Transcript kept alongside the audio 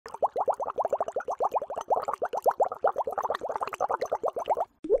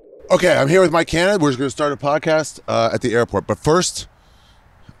Okay, I'm here with Mike Cannon. We're just going to start a podcast at the airport. But first,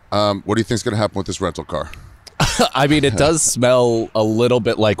 what do you think is going to happen with this rental car? I mean, it does smell a little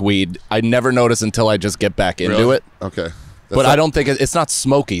bit like weed. I never notice until I just get back into it. Okay. But I don't think it's not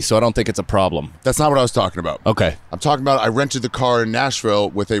smoky, so I don't think it's a problem. That's not what I was talking about. Okay. I'm talking about I rented the car in Nashville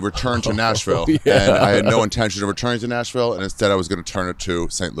with a return to Nashville. Yeah. And I had no intention of returning to Nashville, and instead I was going to turn it to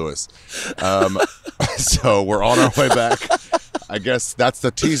St. Louis. So we're on our way back. I guess that's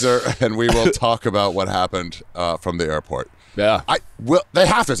the teaser, and we will talk about what happened from the airport. Yeah. They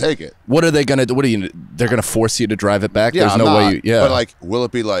have to take it. What are they going to do? They're going to force you to drive it back? Yeah, There's no way. Yeah. But, like, will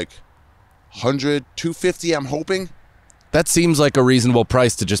it be like 100, 250, I'm hoping? That seems like a reasonable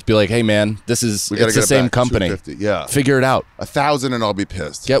price to just be like, hey, man, it's the same company. Yeah. Figure it out. 1,000 and I'll be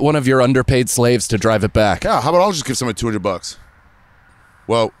pissed. Get one of your underpaid slaves to drive it back. Yeah, how about I'll just give someone $200?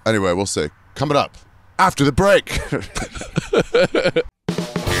 Well, anyway, we'll see. Coming up after the break. Ari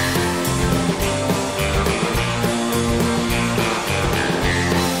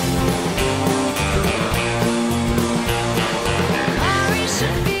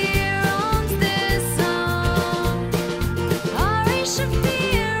Shaffir owns this song. Ari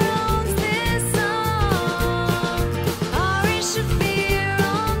Shaffir owns this song. Ari Shaffir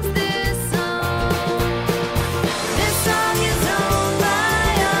owns this song. This song is owned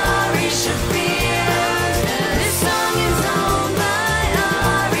by Ari Shaffir. This song is owned by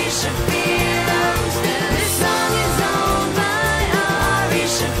Ari Shaffir. This song is owned by Ari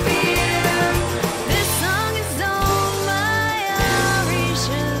Shaffir. This song is owned by Ari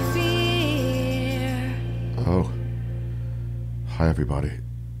Shaffir. Oh. Hi, everybody.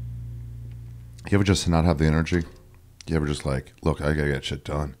 You ever just not have the energy? You ever just like, look, I gotta get shit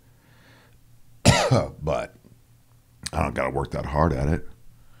done. But I don't gotta work that hard at it.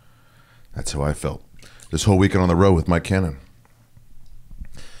 That's how I felt. This whole weekend on the road with Mike Cannon.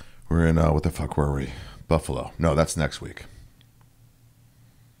 We're in, what the fuck were we? Buffalo. No, that's next week.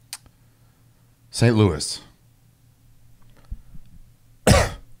 St. Louis. We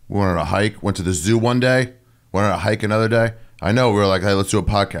went on a hike, went to the zoo one day, went on a hike another day. I know, we were like, hey, let's do a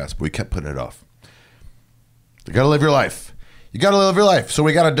podcast, but we kept putting it off. You gotta live your life. You gotta live your life. So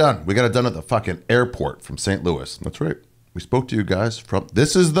we got it done. We got it done at the fucking airport from St. Louis. That's right. We spoke to you guys from,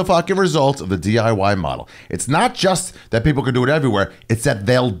 this is the fucking result of the DIY model. It's not just that people can do it everywhere, it's that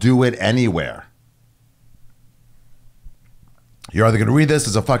they'll do it anywhere. You're either gonna read this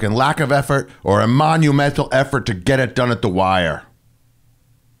as a fucking lack of effort or a monumental effort to get it done at the wire.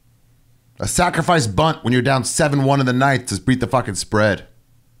 A sacrifice bunt when you're down 7-1 in the ninth to beat the fucking spread.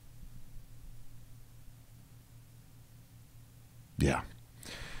 Yeah.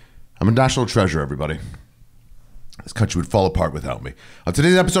 I'm a national treasure, everybody. This country would fall apart without me. On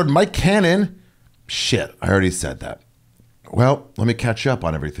today's episode, Mike Cannon. Shit, I already said that. Well, let me catch up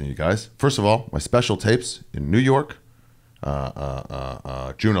on everything, you guys. First of all, my special tapes in New York,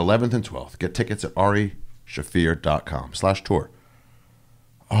 June 11th and 12th. Get tickets at arishafir.com/tour.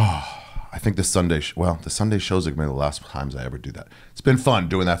 Oh, I think the Sunday, the Sunday shows are going to be the last times I ever do that. It's been fun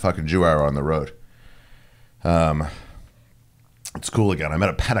doing that fucking Jew hour on the road. It's cool again. I met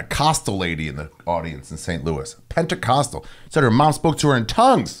a Pentecostal lady in the audience in St. Louis. Pentecostal. Said her mom spoke to her in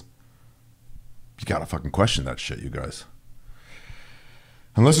tongues. You got to fucking question that shit, you guys.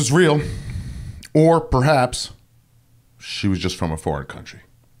 Unless it's real. Or perhaps she was just from a foreign country.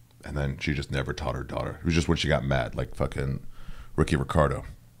 And then she just never taught her daughter. It was just when she got mad, like fucking Ricky Ricardo.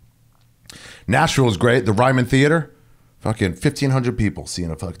 Nashville is great. The Ryman Theater, fucking 1,500 people seeing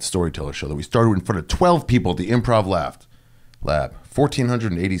a fucking storyteller show that we started in front of 12 people at the Improv Lab.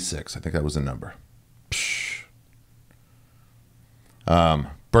 1,486. I think that was the number. Psh.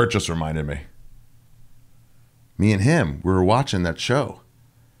 Bert just reminded me. Me and him, we were watching that show.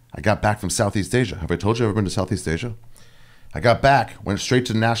 I got back from Southeast Asia. Have I told you I've ever been to Southeast Asia? I got back, went straight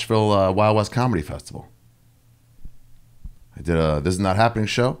to the Nashville Wild West Comedy Festival. I did a This Is Not Happening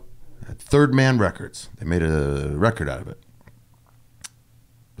show at Third Man Records. They made a record out of it.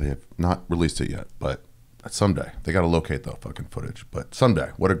 They have not released it yet, but someday. They got to locate the fucking footage, but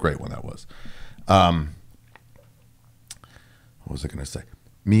someday. What a great one that was. What was I going to say?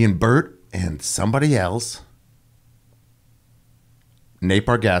 Me and Bert and somebody else, Nate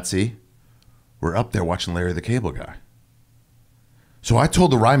Bargatze, were up there watching Larry the Cable Guy. So I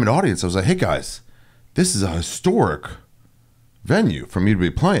told the Ryman audience, I was like, hey guys, this is a historic venue for me to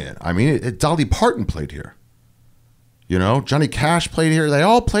be playing. I mean, Dolly Parton played here. You know, Johnny Cash played here. They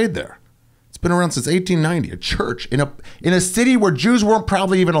all played there. It's been around since 1890. A church in a city where Jews weren't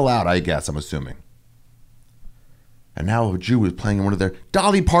probably even allowed, I guess, I'm assuming. And now a Jew was playing in one of their...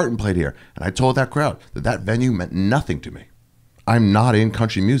 Dolly Parton played here. And I told that crowd that that venue meant nothing to me. I'm not in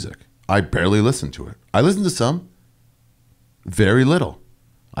country music. I barely listen to it. I listen to some, very little.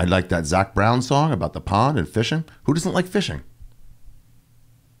 I like that Zac Brown song about the pond and fishing. Who doesn't like fishing?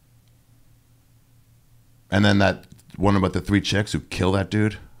 And then that one about the 3 chicks who kill that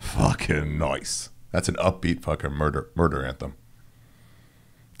dude. Fucking nice. That's an upbeat fucking murder anthem.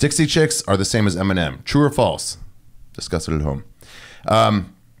 Dixie Chicks are the same as Eminem. True or false? Discuss it at home.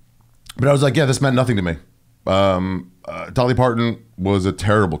 But I was like, yeah, this meant nothing to me. Dolly Parton was a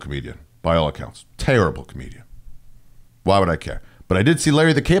terrible comedian, by all accounts. Terrible comedian. Why would I care? But I did see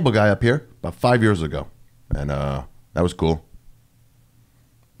Larry the Cable Guy up here about 5 years ago. And that was cool.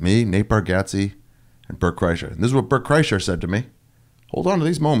 Me, Nate Bargatze, and Bert Kreischer. And this is what Bert Kreischer said to me. Hold on to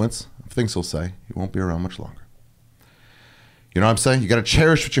these moments of things he'll say. He won't be around much longer. You know what I'm saying? You got to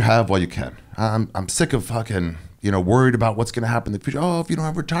cherish what you have while you can. I'm sick of fucking, worried about what's going to happen in the future. Oh, if you don't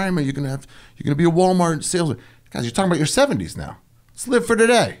have retirement, you're going to be a Walmart salesman. Guys, you're talking about your 70s now. Let's live for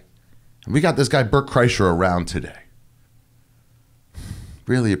today. And we got this guy Bert Kreischer around today.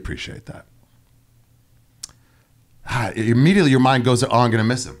 Really appreciate that. Immediately your mind goes, oh, I'm going to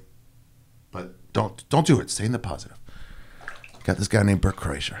miss him. But don't do it. Stay in the positive. Got this guy named Bert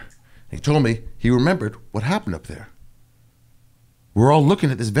Kreischer. He told me he remembered what happened up there. We're all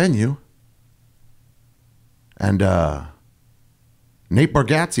looking at this venue, and Nate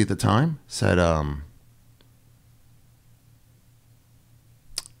Bargatze at the time said, no,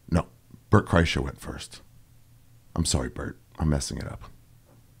 Bert Kreischer went first. I'm sorry, Bert. I'm messing it up.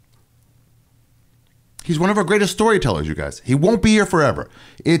 He's one of our greatest storytellers, you guys. He won't be here forever.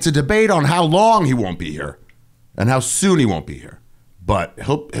 It's a debate on how long he won't be here and how soon he won't be here. But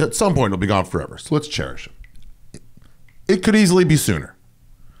at some point, he'll be gone forever. So let's cherish him. It could easily be sooner.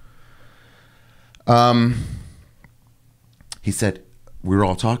 He said, we were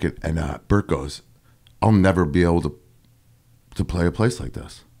all talking, and Bert goes, I'll never be able to play a place like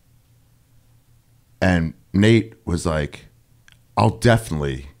this. And Nate was like, I'll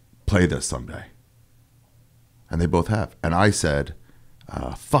definitely play this someday. And they both have. And I said,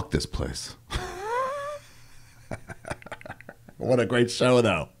 fuck this place. What a great show,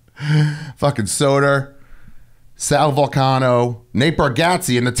 though. Fucking Soder, Sal Vulcano, Nate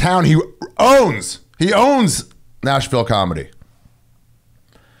Bargatze in the town he owns. He owns Nashville comedy.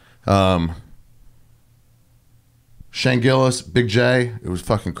 Shane Gillis, Big J. It was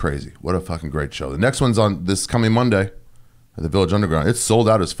fucking crazy. What a fucking great show. The next one's on this coming Monday at the Village Underground. It's sold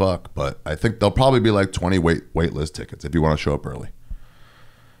out as fuck, but I think there'll probably be like 20 wait list tickets if you want to show up early.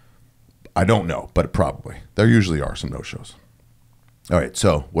 I don't know, but probably. There usually are some no-shows. All right,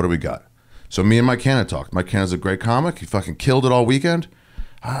 so what do we got? So me and Mike Cannon talked. Mike Cannon's a great comic. He fucking killed it all weekend.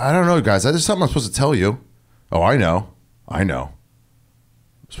 I don't know, guys. There's something I'm supposed to tell you. Oh, I know. I'm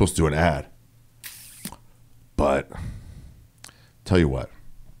supposed to do an ad. But tell you what.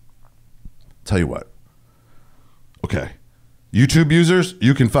 Okay. YouTube users,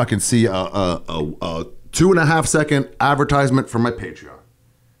 you can fucking see a 2.5 second advertisement from my Patreon.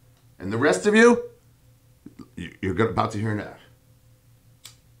 And the rest of you, you're about to hear an ad.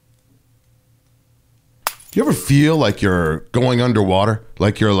 Do you ever feel like you're going underwater?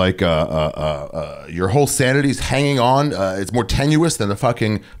 Like you're like your whole sanity's hanging on. It's more tenuous than the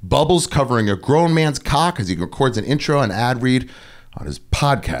fucking bubbles covering a grown man's cock as he records an intro and ad read on his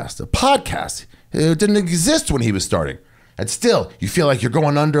podcast. A podcast. It didn't exist when he was starting. And still, you feel like you're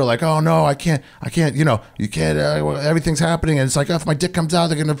going under, like, oh no, I can't, you can't, everything's happening. And it's like, oh, if my dick comes out,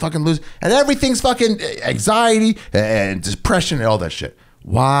 they're going to fucking lose. And everything's fucking anxiety and depression and all that shit.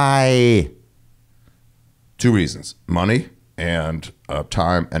 Why? 2 reasons: money and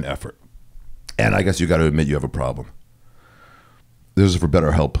time and effort. And I guess you got to admit you have a problem. This is for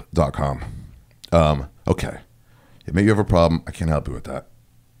BetterHelp.com. Okay. Admit you have a problem. I can't help you with that.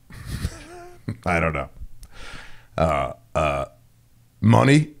 I don't know.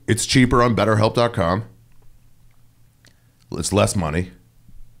 Money, it's cheaper on BetterHelp.com. It's less money.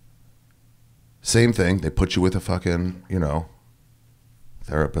 Same thing. They put you with a fucking,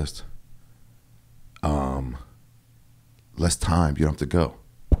 therapist. Less time. You don't have to go.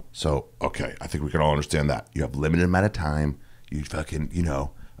 So, okay, I think we can all understand that. You have limited amount of time. You fucking,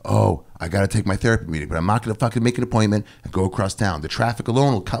 oh, I got to take my therapy meeting, but I'm not going to fucking make an appointment and go across town. The traffic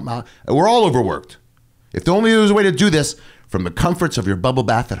alone will come out. We're all overworked. If only there was a way to do this from the comforts of your bubble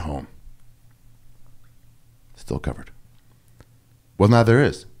bath at home. Still covered. Well, now there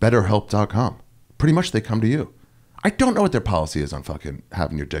is. BetterHelp.com. Pretty much they come to you. I don't know what their policy is on fucking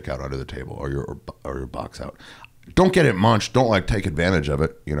having your dick out under the table or your box out. Don't get it munched. Don't take advantage of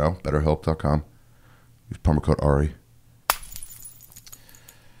it. BetterHelp.com. Use promo code Ari.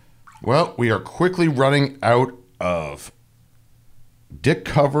 Well, we are quickly running out of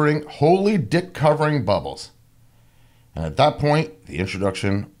holy dick covering bubbles. And at that point, the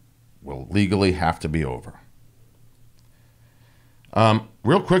introduction will legally have to be over.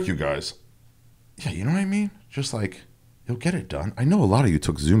 Real quick, you guys. Yeah, you know what I mean? Just like, you'll get it done. I know a lot of you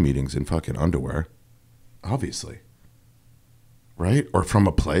took Zoom meetings in fucking underwear. Obviously. Right? Or from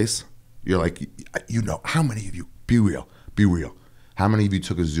a place. You're like, you know, how many of you, be real. How many of you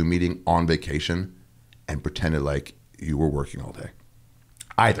took a Zoom meeting on vacation and pretended like you were working all day?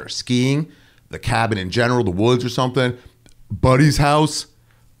 Either skiing, the cabin in general, the woods or something, buddy's house,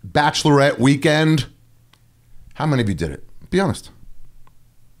 bachelorette weekend. How many of you did it? Be honest.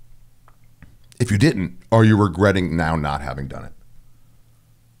 If you didn't, are you regretting now not having done it?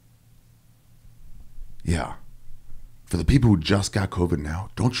 Yeah. For the people who just got COVID now,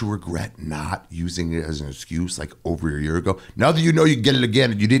 don't you regret not using it as an excuse like over a year ago? Now that you know you can get it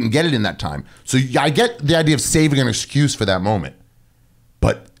again and you didn't get it in that time. So I get the idea of saving an excuse for that moment.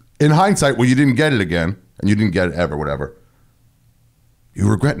 But in hindsight, when you didn't get it again, and you didn't get it ever, whatever, you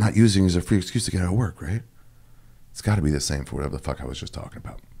regret not using it as a free excuse to get out of work, right? It's got to be the same for whatever the fuck I was just talking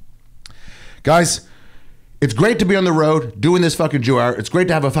about. Guys, it's great to be on the road doing this fucking Jew Hour. It's great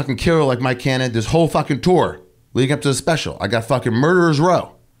to have a fucking killer like Mike Cannon, this whole fucking tour leading up to the special. I got fucking Murderer's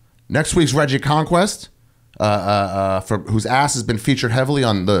Row. Next week's Reggie Conquest, whose ass has been featured heavily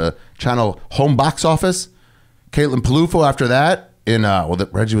on the channel Home Box Office. Caitlin Palufo after that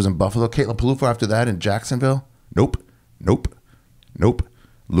Reggie was in Buffalo. Caitlin Palufo after that in Jacksonville. Nope.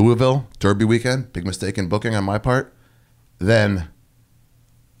 Louisville, Derby weekend. Big mistake in booking on my part. Then,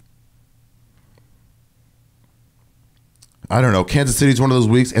 I don't know. Kansas City's one of those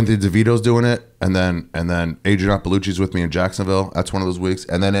weeks. Anthony DeVito's doing it. And then Adrian Appalucci's with me in Jacksonville. That's one of those weeks.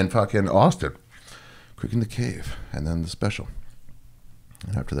 And then in fucking Austin, Creek in the Cave. And then the special.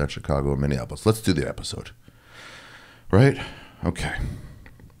 And after that, Chicago and Minneapolis. Let's do the episode. Right? Okay.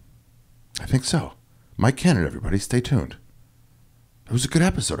 I think so. Mike Cannon, everybody. Stay tuned. It was a good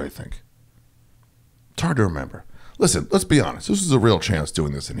episode, I think. It's hard to remember. Listen, let's be honest. This is a real chance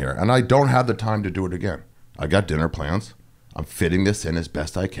doing this in here. And I don't have the time to do it again. I got dinner plans. I'm fitting this in as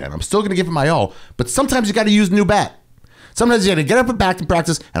best I can. I'm still going to give it my all. But sometimes you got to use a new bat. Sometimes you got to get up and back to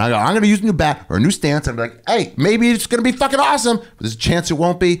practice. And I'm going to use a new bat or a new stance. And I'm like, hey, maybe it's going to be fucking awesome. But there's a chance it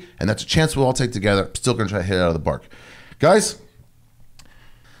won't be. And that's a chance we'll all take together. I'm still going to try to hit it out of the park. Guys,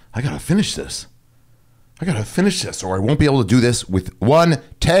 I got to finish this. Or I won't be able to do this with one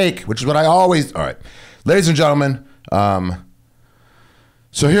take, which is what I always... All right. Ladies and gentlemen,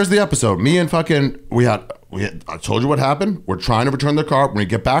 so here's the episode. Me and fucking... I told you what happened. We're trying to return the car. When we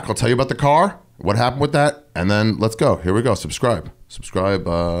get back, I'll tell you about the car, what happened with that, and then let's go. Here we go. Subscribe,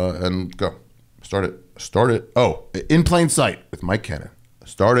 and go. Start it. Oh, In Plain Sight with Mike Cannon.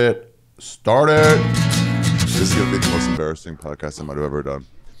 Start it. This is going to be the most embarrassing podcast I might have ever done.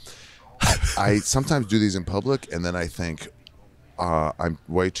 I sometimes do these in public, and then I think I'm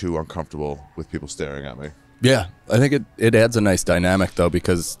way too uncomfortable with people staring at me. Yeah, I think it adds a nice dynamic, though,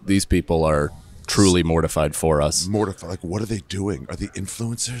 because these people are truly mortified for us. Mortified? Like, what are they doing? Are they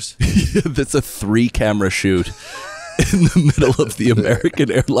influencers? That's a 3-camera shoot in the middle of the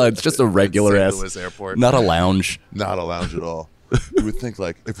American Airlines. Just a regular St. ass Louis airport. Not a lounge. Not a lounge at all. You would think,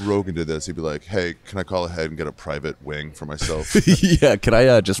 like, if Rogan did this, he'd be like, hey, can I call ahead and get a private wing for myself? Yeah, can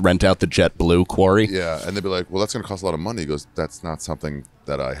I just rent out the JetBlue quarry? Yeah, and they'd be like, well, that's going to cost a lot of money. He goes, that's not something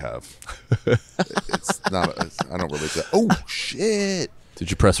that I have. I don't relate to that. Oh, shit. Did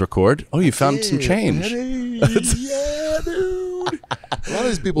you press record? Oh, you found some change. Yeah, dude. A lot of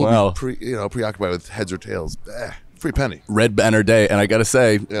these people would be preoccupied with heads or tails. Free penny. Red banner day. And I got to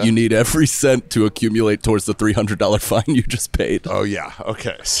say, You need every cent to accumulate towards the $300 fine you just paid. Oh, yeah.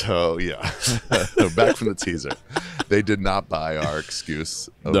 Okay. So, yeah. Back from the teaser. They did not buy our excuse.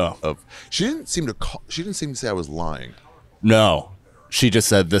 She didn't seem to say I was lying. No. She just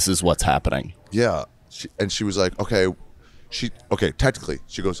said, this is what's happening. Yeah. She was like, okay. Technically,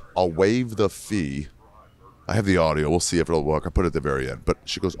 she goes, I'll waive the fee. I have the audio. We'll see if it'll work. I put it at the very end. But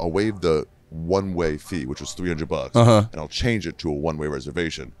she goes, I'll waive the one-way fee, which was $300, and I'll change it to a one-way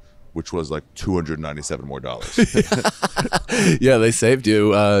reservation, which was like $297 more. Yeah, they saved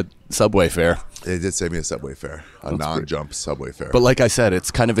you subway fare. They did save me a subway fare, a non-jump subway fare. But like I said, it's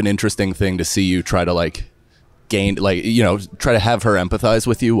kind of an interesting thing to see you try to try to have her empathize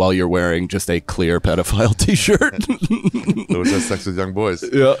with you while you're wearing just a clear pedophile t-shirt. Those have sex with young boys.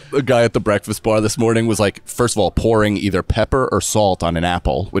 Yeah, the guy at the breakfast bar this morning was like, first of all, pouring either pepper or salt on an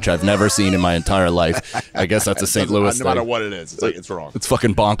apple, which I've never seen in my entire life. I guess that's a St. Louis thing. No matter what it is, it's like, it's wrong. It's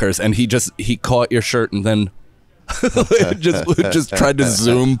fucking bonkers. And he caught your shirt and then just tried to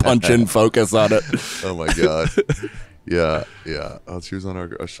zoom punch in focus on it. Oh my God. Yeah. Oh, she was on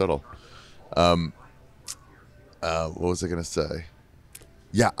our shuttle. What was I gonna say?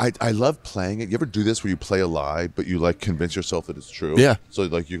 Yeah, I love playing it. You ever do this where you play a lie, but you like convince yourself that it's true? Yeah. So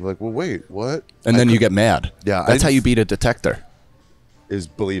like you're like, well, wait, what? And then you get mad. Yeah, That's how you beat a detector. Is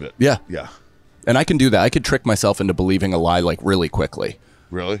believe it. Yeah. Yeah. And I can do that. I could trick myself into believing a lie like really quickly.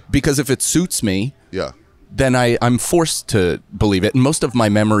 Really? Because if it suits me, Yeah. then I'm forced to believe it. And most of my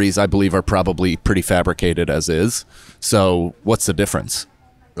memories, I believe, are probably pretty fabricated as is. So what's the difference?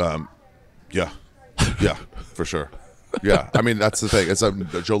 Yeah. Yeah, for sure. Yeah, I mean that's the thing. It's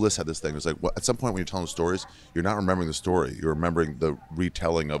Joe List had this thing. It's like at some point when you're telling stories, you're not remembering the story. You're remembering the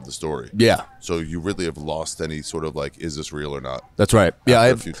retelling of the story. Yeah. So you really have lost any sort of like, is this real or not? That's right. Yeah,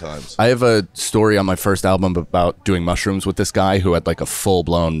 A few times. I have a story on my first album about doing mushrooms with this guy who had like a full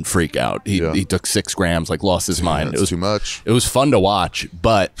blown freak out. He took 6 grams, like lost his mind. That's It was too much. It was fun to watch,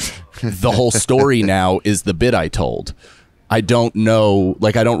 but the whole story now is the bit I told. I don't know,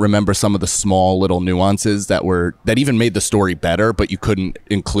 like I don't remember some of the small little nuances that even made the story better, but you couldn't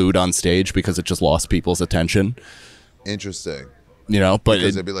include on stage because it just lost people's attention. Interesting. You know, but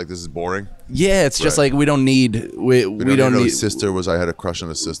Because they'd be like, this is boring. yeah, it's just Right. like we don't need We don't know need his sister was. I had a crush on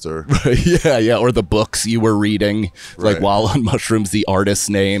his sister. yeah, or the books you were reading, like Right. while on mushrooms, the artist's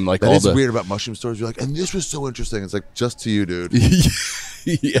name, like That all is the weird about mushroom stories. You're like, and this was so interesting. It's like just to you, dude. yeah.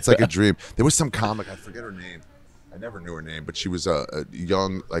 It's like a dream. There was some comic, I forget her name. I never knew her name, but she was a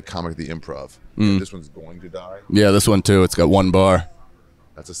young like comic at the Improv. This one's going to die. Yeah, this one too. It's got 1 bar.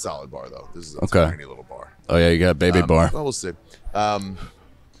 That's a solid bar though. This is a Okay. tiny little bar. Oh yeah, you got baby bar. Well, we'll see.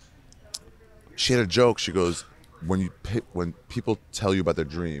 She had a joke. She goes, when people tell you about their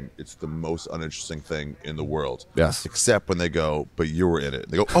dream, it's the most uninteresting thing in the world. Yes. Except when they go, but you were in it.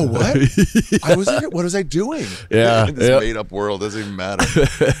 They go, oh, what? I was in it. What was I doing? Yeah, In this yeah. made up world doesn't even matter.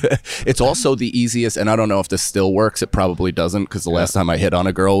 It's also the easiest, and I don't know if this still works. It probably doesn't, because the last time I hit on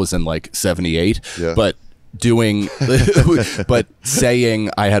a girl was in like 78. Yeah. But saying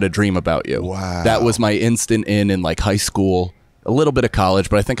I had a dream about you. Wow. That was my instant in like high school, a little bit of college,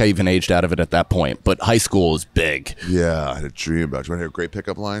 but I think I even aged out of it at that point. But high school was big. Yeah, I had a dream about you. Want to hear a great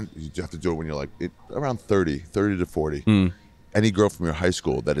pickup line? You have to do it when you're like around 30 to 40. Any girl from your high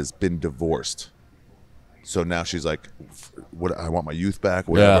school that has been divorced. So now she's like, "What? I want my youth back.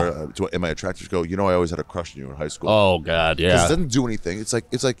 Whatever. Am I attracted?" To go. You know, I always had a crush on you in high school. Oh God, 'Cause yeah. it doesn't do anything. It's like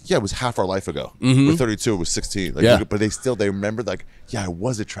yeah, it was half our life ago. We're 32. It was 16. Like, Yeah. but they remembered like, yeah, I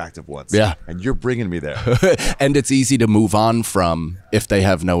was attractive once. Yeah. and you're bringing me there. And it's easy to move on from if they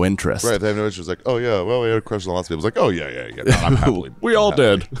have no interest. Right? They have no interest. Like, oh yeah, well, we had a crush on lots of people. It's like, oh yeah. No, I'm happily. We all I'm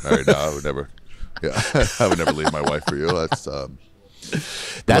happy. did. All right, no, I would never. Yeah, I would never leave my wife for you. That's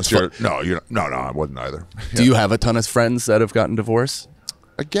That's unless you're no, I wasn't either. Do you have a ton of friends that have gotten divorced?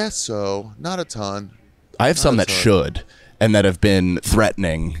 I guess so. Not a ton. I have some that should, and that have been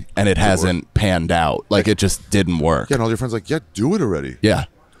threatening, and it hasn't panned out. Like it just didn't work. Yeah, and all your friends are like, yeah, do it already. Yeah.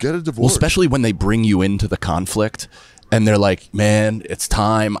 Get a divorce. Well, especially when they bring you into the conflict and they're like, man, it's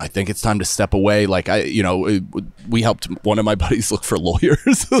time. I think it's time to step away. Like we helped one of my buddies look for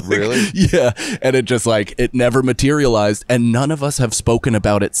lawyers. Like, Really? Yeah. And it just like, it never materialized, and none of us have spoken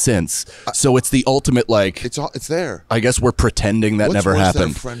about it since. So it's the ultimate, like, It's there. I guess we're pretending that What's never worse than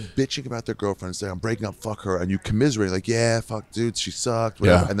happened. a friend bitching about their girlfriend, say I'm breaking up, fuck her, and you commiserate like, yeah, fuck, dude, she sucked,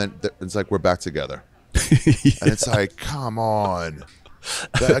 whatever. Yeah. And then it's like we're back together, and it's like, come on,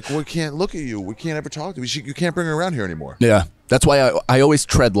 like we can't look at you, we can't ever talk to you. You can't bring her around here anymore. Yeah. That's why I always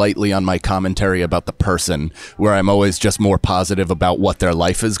tread lightly on my commentary about the person, where I'm always just more positive about what their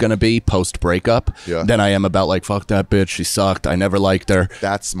life is going to be post-breakup than I am about, like, fuck that bitch, she sucked, I never liked her.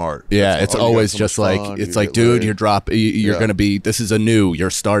 That's smart. Yeah, That's it's smart. Oh, you always got so just much like, fun, it's you like, get dude, laid. you're going to be, this is you're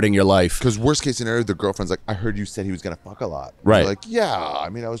starting your life. Because worst case scenario, the girlfriend's like, I heard you said he was gonna fuck a lot. And Right. you're like, yeah. I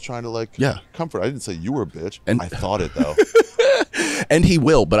mean, I was trying to like comfort. I didn't say you were a bitch. And- I thought it though. And he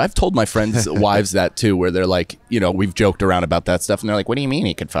will, but I've told my friends' wives that too, where they're like, we've joked around about that stuff, and they're like, what do you mean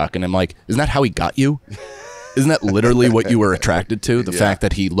he could fuck? And I'm like, isn't that how he got you? Isn't that literally what you were attracted to? The fact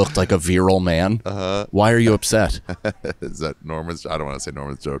that he looked like a virile man? Why are you upset? Is that Norman's? I don't want to say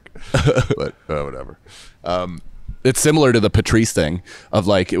Norman's joke, but whatever. It's similar to the Patrice thing of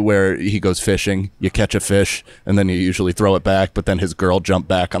like where he goes fishing, you catch a fish, and then you usually throw it back, but then his girl jumped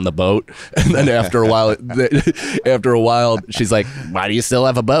back on the boat, and then after a while, she's like, "Why do you still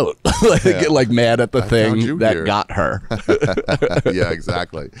have a boat?" like mad at the found thing you that here. got her. Yeah,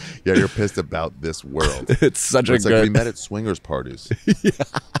 exactly. Yeah, you're pissed about this world. It's such a It's like good. we met at swingers parties.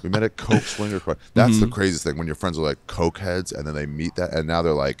 We met at Coke swingers parties. That's the craziest thing when your friends are like Coke heads, and then they meet that, and now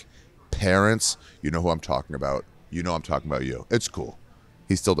they're like parents. You know who I'm talking about. You know I'm talking about you. It's cool.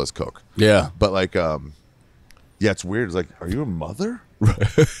 He still does Coke. Yeah. But like, Yeah, it's weird. It's like, are you a mother?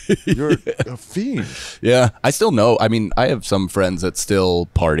 You're a fiend. Yeah, I still know. I mean, I have some friends that still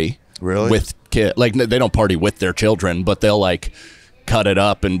party. Really? With kids. Like, they don't party with their children, but they'll, like, cut it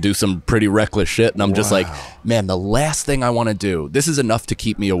up and do some pretty reckless shit. And I'm just like, man, the last thing I want to do, this is enough to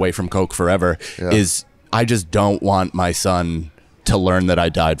keep me away from Coke forever, is I just don't want my son to learn that I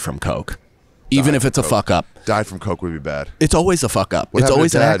died from Coke. Even if it's a fuck up. Died from Coke would be bad. It's always a fuck up. What It's happened to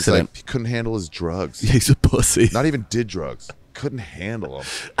always an Dad? accident. Like, he couldn't handle his drugs. He's a pussy. Not even did drugs. Couldn't handle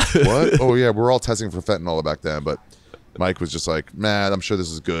them. What? Oh, yeah, we're all testing for fentanyl back then, but Mike was just like, man, I'm sure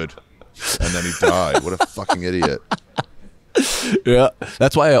this is good. And then he died. What a fucking idiot. Yeah,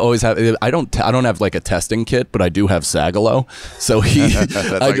 that's why I always have. I don't have like a testing kit, but I do have Sagalo. So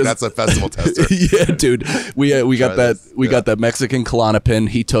that's a festival tester. Yeah, dude. We got that. We got that Mexican Klonopin.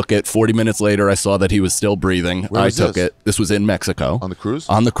 He took it. 40 minutes later, I saw that he was still breathing. Where was took this? it. This was in Mexico On the cruise?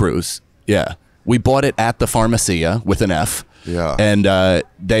 On the cruise. Yeah, we bought it at the Pharmacia with an F. Yeah. And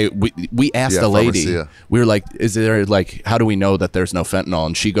we asked the lady. Pharmacia. We were like, "Is there like how do we know that there's no fentanyl?"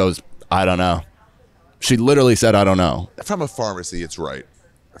 And she goes, "I don't know." She literally said, "I don't know." From a pharmacy, it's right.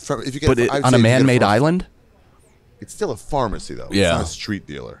 If you get, But on a man-made island? It's still a pharmacy, though. Yeah. It's not a street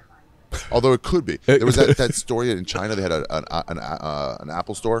dealer. Although it could be. There was that story in China. They had an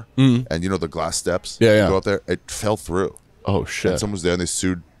Apple store, and you know the glass steps. Yeah, yeah. You go up there, it fell through. Oh shit! And someone was there, and they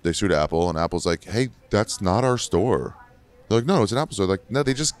sued Apple, and Apple's like, "Hey, that's not our store." They're like, "No, it's an Apple store." Like, no,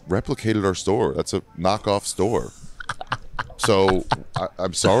 they just replicated our store. That's a knockoff store. So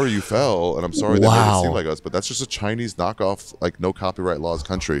I'm sorry you fell, and I'm sorry they made it seem like us, but that's just a Chinese knockoff, like no copyright laws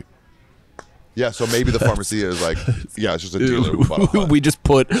country. Yeah, so maybe the pharmacy is like, yeah, it's just a dealer who bought a hut. We just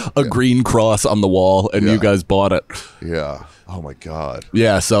put a green cross on the wall, and you guys bought it. Yeah. Oh my God.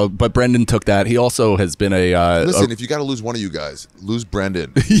 Yeah. So, but Brendan took that. He also has been a. Listen, if you got to lose one of you guys, lose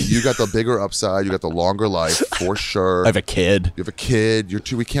Brendan. You got the bigger upside. You got the longer life for sure. I have a kid. You have a kid. You're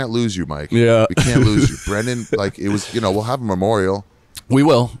too. We can't lose you, Mike. Yeah. We can't lose you, Brendan. Like it was. You know, we'll have a memorial. We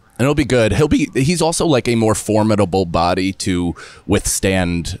will, and it'll be good. He's also like a more formidable body to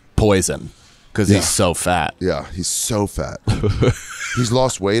withstand poison because he's so fat. Yeah, he's so fat. He's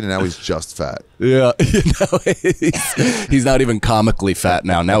lost weight and now he's just fat. Yeah, he's not even comically fat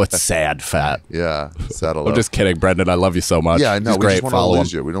now. Now it's sad fat. Yeah, saddle I'm up. just kidding, Brendan. I love you so much. Yeah, I know. He's We great. just want to Follow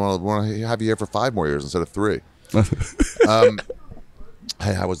lose him. you. We don't want to have you here for 5 more years instead of 3.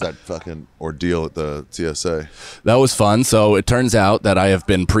 Hey, how was that fucking ordeal at the TSA? That was fun. So it turns out that I have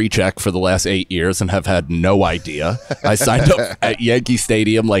been pre-checked for the last 8 years and have had no idea. I signed up at Yankee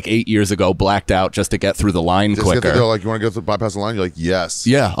Stadium like 8 years ago, blacked out just to get through the line quicker. They're like, you want to go through bypass the line? You're like, yes.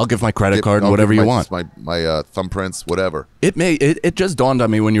 Yeah, I'll give my credit card and I'll whatever give you my- want. My thumbprints, whatever. It just dawned on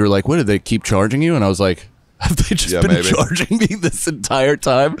me when you were like, "What, did they keep charging you?" And I was like, have they just been maybe. charging me this entire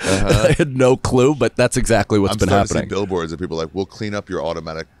time? I had no clue, but that's exactly what's been starting to happening. see billboards that people are like, we'll clean up your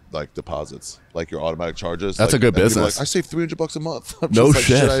automatic like deposits, like your automatic charges. That's like, a good and people are business. Like, I saved $300 a month. I'm No just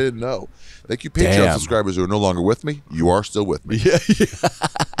like, shit. I didn't know. Thank you, Patreon Damn. subscribers who are no longer with me. You are still with me.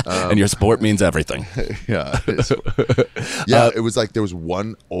 And your support means everything. Yeah. Yeah, it was like there was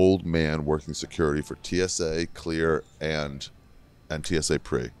one old man working security for TSA, Clear, and TSA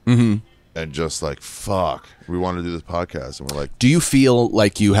Pre. Mm-hmm. And just like, fuck, we want to do this podcast. And we're like, Do you feel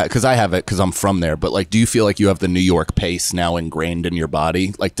like you have, because I have it because I'm from there, but like, do you feel like you have the New York pace now ingrained in your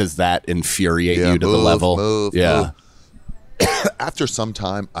body? Like, does that infuriate you to the level? Move. After some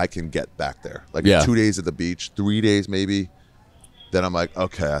time, I can get back there. Like 2 days at the beach, 3 days maybe. Then I'm like,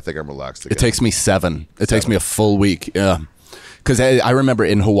 okay, I think I'm relaxed again. It takes me 7. It takes me a full week. Yeah. Because I remember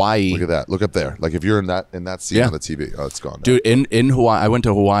in Hawaii. Look at that. Look up there. Like if you're in that scene on the TV, oh, it's gone now. Dude, in Hawaii, I went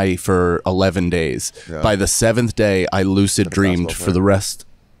to Hawaii for 11 days. Yeah. By the 7th day, I lucid dreamed basketball for the rest.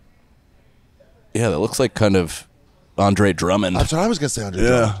 Yeah, that looks like kind of Andre Drummond. That's what I was gonna say. Andre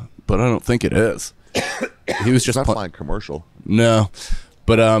Drummond. But I don't think it is. He was He's just not flying commercial. No,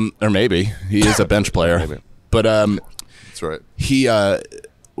 but or maybe he is a bench player. Maybe. But That's right. he what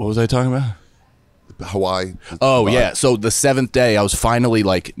was I talking about? Hawaii. Oh yeah, so the 7th day I was finally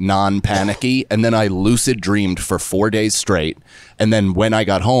like non-panicky, and then I lucid dreamed for 4 days straight, and then when I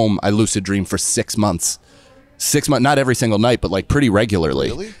got home I lucid dreamed for 6 months. 6 months, not every single night, but like pretty regularly.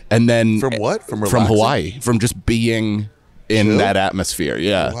 Really? And then From what? From from relaxing? Hawaii, from just being in Chill? that atmosphere.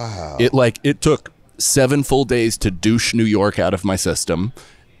 Yeah. Wow. It took 7 full days to douche New York out of my system,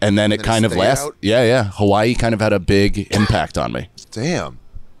 and then it then kind of stay lasts. out? Yeah. Hawaii kind of had a big impact on me. Damn.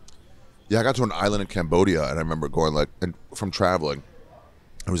 Yeah, I got to an island in Cambodia, and I remember going like, and from traveling,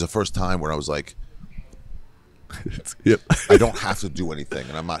 it was the first time where I was like, Yep. I don't have to do anything,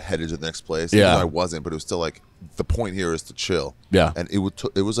 and I'm not headed to the next place. Yeah. Even though I wasn't, but it was still like the point here is to chill. Yeah. And it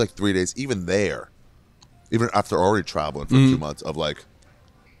was like 3 days. Even there, even after already traveling for 2 months, of like,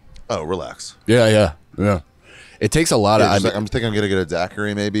 oh, relax. Yeah. It takes a lot Yeah, of. I'm thinking I'm gonna get a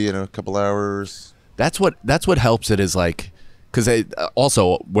daiquiri maybe in a couple hours. That's what helps it is like, because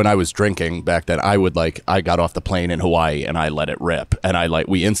also when I was drinking back then, I got off the plane in Hawaii and I let it rip, and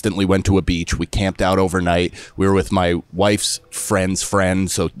we instantly went to a beach. We camped out overnight. We were with my wife's friend's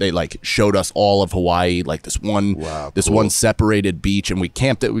friend, so they like showed us all of Hawaii, like this one separated beach, and we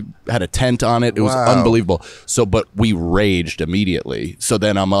camped it. We had a tent on it. It was unbelievable. So, but we raged immediately. So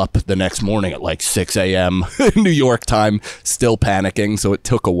then I'm up the next morning at like 6 a.m. New York time, still panicking. So it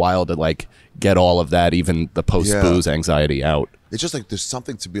took a while to like get all of that, even the post-booze anxiety out. It's just like there's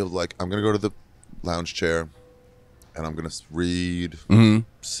something to be able to like, I'm going to go to the lounge chair and I'm going to read,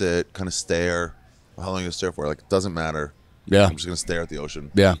 sit, kind of stare. How long are you going to stare for? Like, it doesn't matter. Yeah. I'm just going to stare at the ocean.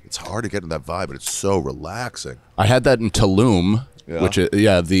 Yeah. It's hard to get in that vibe, but it's so relaxing. I had that in Tulum, which is,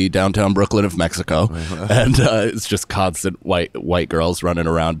 the downtown Brooklyn of Mexico. And it's just constant white girls running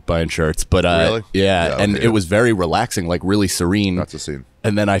around buying shirts. But Really? And it was very relaxing, like really serene. That's a scene.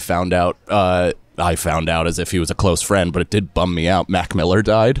 And then I found out as if he was a close friend, but it did bum me out. Mac Miller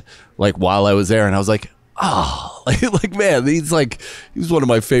died like while I was there, and I was like, oh, like man, he's one of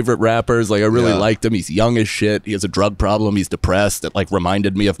my favorite rappers. Like I really liked him. He's young as shit. He has a drug problem. He's depressed. It like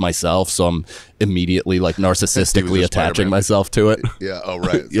reminded me of myself, so I'm immediately like narcissistically attaching Spider-Man. myself to it. Yeah. Oh,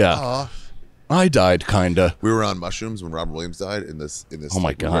 right. It's Yeah. like, aw. I died kinda. We were on mushrooms when Robin Williams died in this. Oh my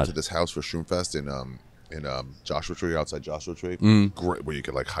We God. went to this house for Shroomfest in Joshua Tree, outside Joshua Tree. Great, where you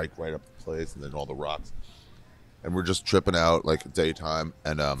could like hike right up the place and then all the rocks. And we're just tripping out like daytime,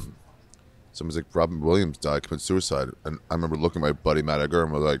 and someone's like, Robin Williams died, committed suicide. And I remember looking at my buddy Matt Edgar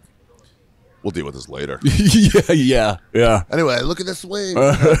and was like, we'll deal with this later. yeah. Anyway, look at this wave.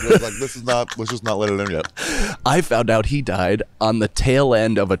 Like, let's just not let it in yet. I found out he died on the tail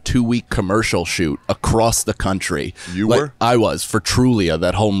end of a 2-week commercial shoot across the country. You were? I was, for Trulia,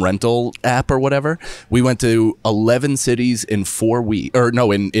 that home rental app or whatever. We went to 11 cities in 4 weeks, or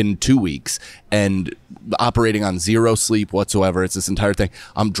no, in 2 weeks, and operating on zero sleep whatsoever. It's this entire thing.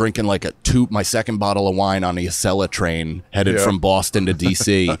 I'm drinking like my second bottle of wine on a Acela train headed from Boston to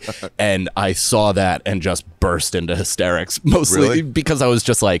DC, and I saw that and just burst into hysterics, mostly because I was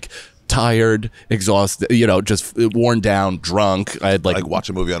just like tired, exhausted, just worn down, drunk. I had like watch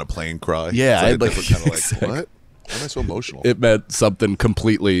a movie on a plane, cry. Yeah, It's I had a like different kind of like, what? Why am I so emotional? It meant something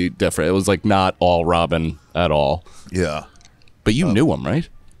completely different. It was like not all Robin at all. Yeah. But you knew him, right?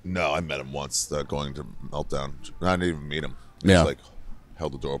 No, I met him once going to Meltdown. I didn't even meet him. I Yeah. just like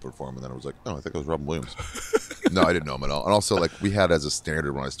held the door open for him, and then I was like, oh, I think it was Robin Williams. No, I didn't know him at all. And also, like, we had as a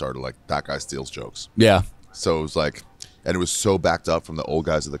standard when I started, like, that guy steals jokes. Yeah. So it was like, and it was so backed up from the old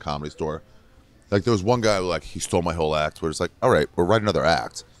guys at the Comedy Store. Like, there was one guy who, like, he stole my whole act. We're just like, all right, we'll write another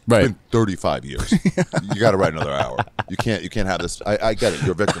act. Right. It's been 35 years. You got to write another hour. You can't have this. I get it.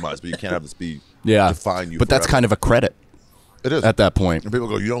 You're victimized, but you can't have this be define you. But that's forever. kind of a credit. It is At that point. And people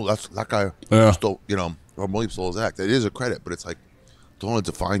go, that's that guy stole, Robin Williams stole his act. It is a credit, but it's like, don't let it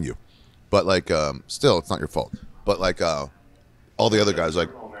define you. But like, still, it's not your fault. But like, all the other guys, like,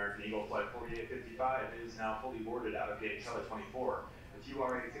 American Eagle Flight 4855 is now fully boarded out of gate Charlie 24. If you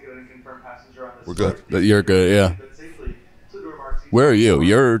are a ticketed and confirmed passenger on this We're good. flight, You're good, yeah. but safely to the remarks. Where are you?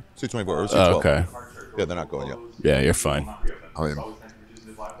 You're C-24 or C-12. Oh, okay. Yeah, they're not going yet. Yeah, you're fine. I mean,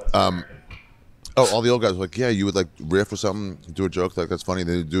 all the old guys were like, yeah, you would like riff or something, do a joke like that's funny.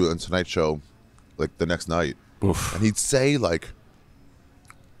 Then you do it on Tonight Show, like the next night, and he'd say like,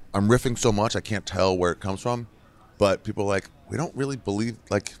 I'm riffing so much I can't tell where it comes from, but people are like, we don't really believe,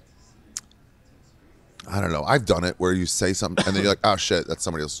 like, I don't know. I've done it where you say something and then you're like, oh shit, that's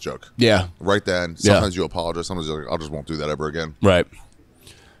somebody else's joke. Yeah. Right then, sometimes you apologize. Sometimes you're like, I just won't do that ever again. Right.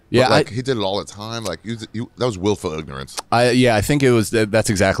 Yeah, But, like, he did it all the time. Like, that was willful ignorance. I think it was. That's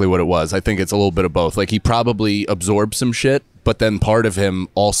exactly what it was. I think it's a little bit of both. Like he probably absorbed some shit, but then part of him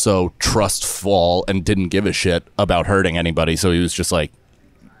also trustful and didn't give a shit about hurting anybody. So he was just like,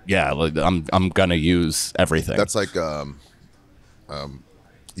 yeah, like, I'm gonna use everything. That's like,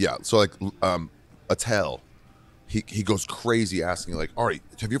 yeah. So like, Attell, he goes crazy asking like, Ari,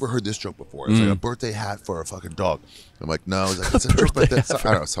 have you ever heard this joke before? It's like a birthday hat for a fucking dog. I'm like, no. He's like, it's a joke, but that's I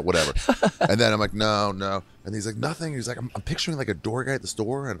don't know, so whatever. And then I'm like, no. And he's like, nothing. He's like, I'm picturing like a door guy at the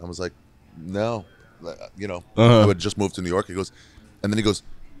store, and I was like, no, I would just move to New York. He goes, and then he goes,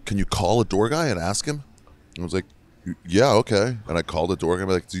 can you call a door guy and ask him? I was like, yeah, okay. And I called the door guy. I'm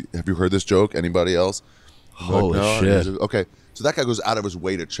like, have you heard this joke? Anybody else? I'm Holy like, no. shit. And he's like, okay, so that guy goes out of his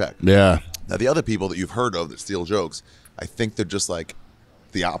way to check. yeah. Now, the other people that you've heard of that steal jokes, I think they're just like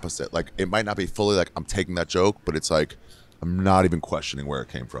the opposite. Like, it might not be fully like, I'm taking that joke, but it's like, I'm not even questioning where it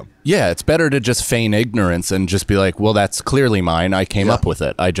came from. Yeah, it's better to just feign ignorance and just be like, well, that's clearly mine. I came up with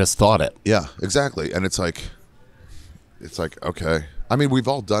it. I just thought it. Yeah, exactly. And it's like, okay. I mean, we've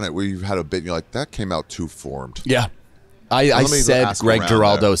all done it. We've had a bit, and you're like, that came out too formed. Yeah. I let me said ask Greg around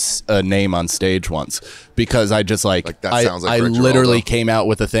Giraldo's name on stage once because I just like that sounds like I Greg literally Giraldo. came out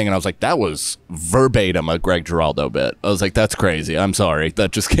with a thing and I was like, that was verbatim a Greg Giraldo bit. I was like, that's crazy. I'm sorry.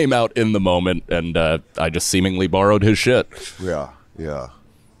 That just came out in the moment and I just seemingly borrowed his shit. Yeah.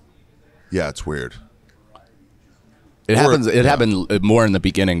 Yeah, it's weird. It happened more in the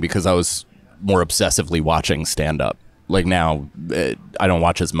beginning because I was more obsessively watching stand up. Like now, I don't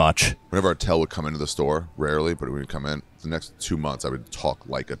watch as much. Whenever Attell would come into the store, rarely, but when he'd come in, the next 2 months, I would talk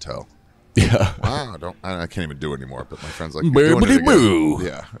like Attell. Yeah. Wow, I can't even do it anymore. But my friend's like, "You're doing it Boo.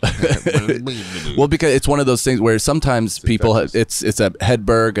 again." Yeah. Well, because it's one of those things where sometimes people infectious. it's a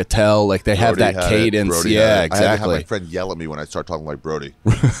Hedberg, a tell, like they have Brody that had it. cadence. Brody Yeah, had it. I had to have exactly. my friend yell at me when I start talking like Brody. I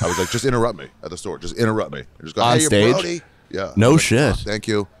was like, just interrupt me at the store. Just interrupt me. And just go, On hey, stage? you're Brody. Yeah. No I was like, shit. "Oh, thank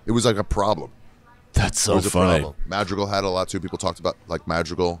you. It was like a problem. That's It so was a funny. problem. Madrigal had a lot too. People talked about like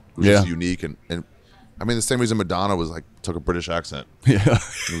Madrigal. It was Yeah. just unique and I mean the same reason Madonna was like took a British accent. Yeah.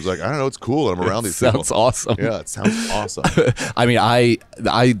 It was like, I don't know, it's cool. I'm around these Sounds people. awesome. Yeah, it sounds awesome. I mean, I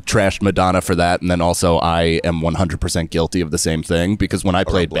trashed Madonna for that, and then also I am 100% guilty of the same thing because when I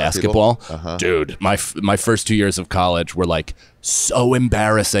played black basketball, people? dude, my first 2 years of college were like so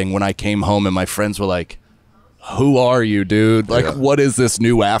embarrassing. When I came home and my friends were like, "Who are you, dude? Like, Yeah. what is this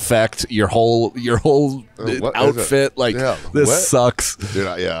new affect? Your whole What is it? outfit? Like, Yeah, this what? sucks." Dude,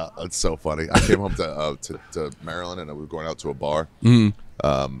 yeah, it's so funny. I came home to Maryland and we were going out to a bar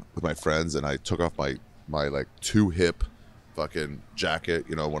with my friends, and I took off my like too hip fucking jacket,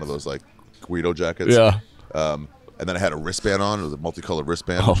 you know, one of those like Guido jackets. Yeah. And then I had a wristband on. It was a multicolored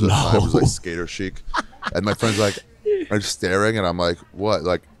wristband. Oh, which at the time no. was like skater chic. And my friend's like, are staring, and I'm like, what?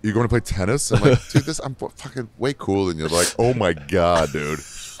 Like, you going to play tennis? I'm like, dude, I'm fucking way cooler than you. They're like, oh my god, dude.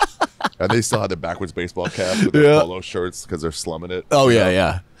 And they still had the backwards baseball cap with their polo shirts because they're slumming it. Oh you yeah, know?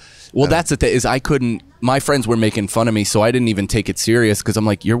 yeah. Well, that's the thing is I couldn't. My friends were making fun of me, so I didn't even take it serious because I'm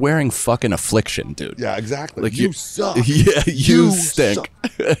like, you're wearing fucking affliction, dude. Yeah, exactly. Like, you you- suck. Yeah, you stink.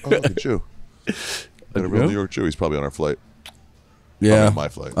 suck. Oh, look at you. Got a real New York Jew. He's probably on our flight. Yeah. on my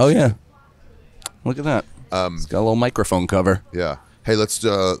flight. Oh yeah. Look at that. It's got a little microphone cover. Yeah. Hey, let's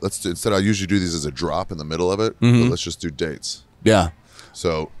do instead. I usually do these as a drop in the middle of it, Mm-hmm. but let's just do dates. Yeah.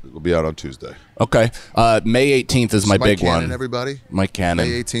 So it'll be out on Tuesday. Okay. May 18th is my Mike big Cannon, one. everybody. Mike Cannon.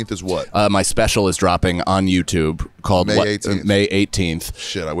 May 18th is what? My special is dropping on YouTube called May what? 18th. May 18th.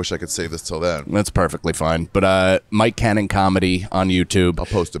 Shit, I wish I could save this till then. That's perfectly fine. But Mike Cannon comedy on YouTube. I'll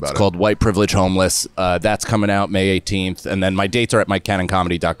post about It's it. called White Privilege Homeless. That's coming out May 18th, and then my dates are at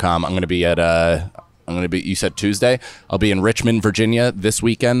MikeCannonComedy.com. I'm going to be at you said Tuesday. I'll be in Richmond, Virginia this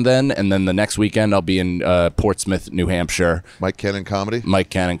weekend then, and then the next weekend I'll be in Portsmouth, New Hampshire. Mike Cannon comedy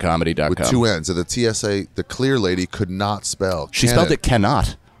MikeCannonComedy.com. with two N's. And the TSA, the clear lady could not spell. She spelled it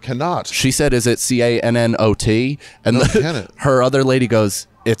cannot. Cannot. She said, "Is it CANNOT?" And No, Cannon. her other lady goes,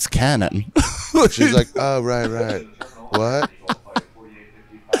 "It's Cannon." She's like, oh, right. What?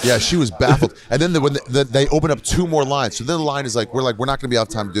 Yeah, she was baffled. And then when they open up two more lines, so then the line is like, we're not going to be out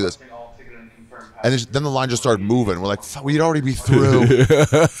of time to do this. And then the line just started moving. We're like, fuck, we'd already be through.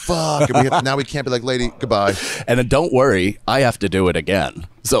 Fuck. And now we can't be like, lady, goodbye. And then don't worry, I have to do it again.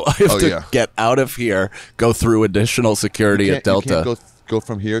 So I have to yeah. get out of here, go through additional security at You Delta. can't go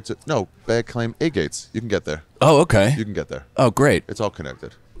from here to bag claim A gates. You can get there. Oh, okay. You can get there. Oh, great. It's all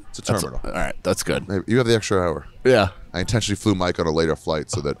connected. It's a terminal. All right, that's good. Maybe you have the extra hour. Yeah. I intentionally flew Mike on a later flight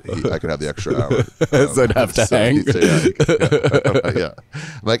so that I could have the extra hour. So I'd have to hang. Yeah.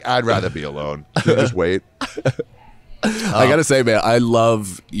 I'm like, I'd rather be alone. Can you just wait. I gotta say, man, I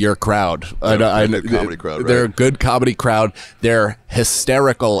love your crowd. They're a good comedy crowd, They're a right? good comedy crowd. They're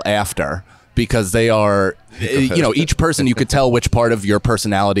hysterical after because they are, each person you could tell which part of your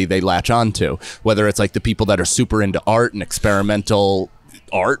personality they latch onto. Whether it's like the people that are super into art and experimental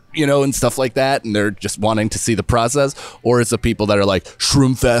art, and stuff like that, and they're just wanting to see the process, or it's the people that are like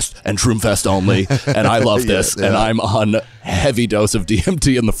Shroomfest and Shroomfest only, and I love this, Yeah. and I'm on heavy dose of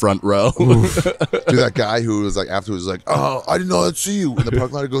DMT in the front row. Dude, that guy who was like afterwards was like, oh, I did not see you in the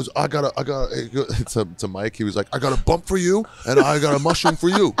parking lot. He goes, I got to Mike. He was like, I got a bump for you and I got a mushroom for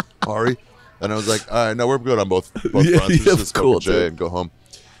you, Ari. And I was like, all right, no, we're good on both fronts. Yeah, Let's that's just cool, go Jay dude. and go home.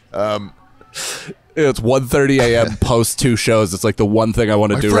 It's 1:30 a.m. post two shows. It's like the one thing I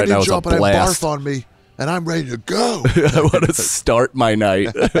want to My do friend right now didn't is a jump and I blast. barf on me. and I'm ready to go. I want to start my night.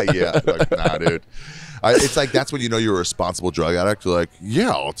 Yeah, like, nah, dude. It's like that's when you know you're a responsible drug addict. You're like, yeah,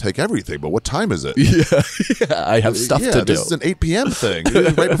 I'll take everything, but what time is it? Yeah, I have stuff to do. This is an 8 p.m. thing,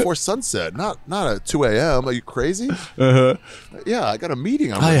 right before sunset, not at 2 a.m. Are you crazy? Yeah, I got a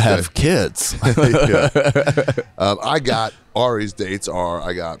meeting on I Wednesday. have kids. I got Ari's dates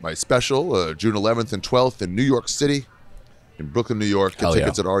I got my special June 11th and 12th in New York City, in Brooklyn, New York. Get Hell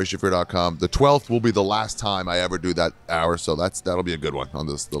tickets yeah. at arishaffir.com. The 12th will be the last time I ever do that hour, so that'll be a good one on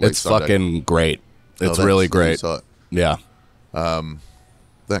the late It's Sunday. fucking great. It's thanks. really You great. saw it. Yeah.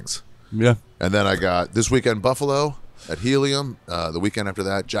 Thanks. Yeah. And then I got this weekend Buffalo at Helium. The weekend after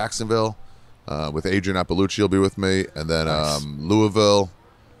that, Jacksonville with Adrian Appalucci will be with me. And then Louisville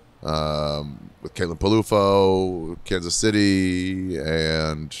with Caitlin Palufo, Kansas City,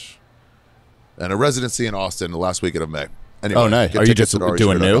 and a residency in Austin the last weekend of May. Anyway, Oh, nice. get Are you tickets just at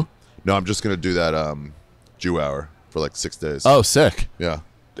doing arishaffir.com. new? No, I'm just going to do that Jew hour for like 6 days. Oh, sick. Yeah.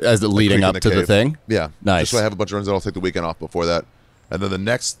 As the leading Creek in up the to the Cave. thing? Yeah. Nice. Just so I have a bunch of runs that I'll take the weekend off before that. And then the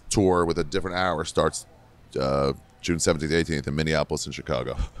next tour with a different hour starts June 17th, 18th in Minneapolis and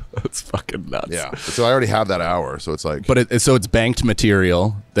Chicago. That's fucking nuts. Yeah. So I already have that hour. So it's like. But so it's banked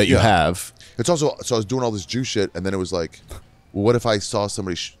material that you Yeah. have. It's also. So I was doing all this Jew shit. And then it was like, well, what if I saw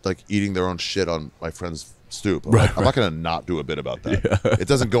somebody like eating their own shit on my friend's stoop? I'm, I'm not going to not do a bit about that. It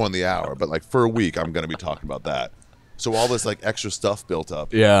doesn't go in the hour. But like for a week, I'm going to be talking about that. So all this like extra stuff built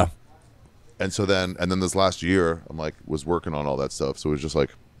up. Yeah. And so then this last year, I'm like, was working on all that stuff. So it was just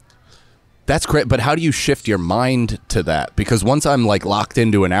like. That's great. But how do you shift your mind to that? Because once I'm like locked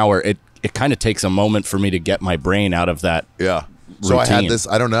into an hour, it kind of takes a moment for me to get my brain out of that. Yeah. So I had routine. this.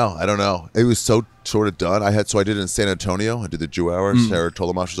 I don't know. It was so sort of done. I did it in San Antonio. I did the Jew hour. Sarah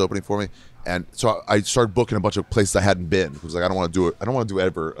Tolomash was opening for me, and so I started booking a bunch of places I hadn't been. It was like I don't want to do it. I don't want to do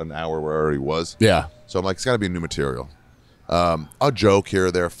ever an hour where I already was. Yeah. So I'm like, it's got to be new material. A joke here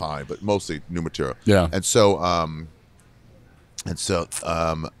or there, fine, but mostly new material. Yeah. And so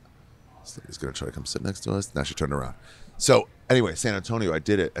he's gonna try to come sit next to us. Now she turned around. So anyway, San Antonio, I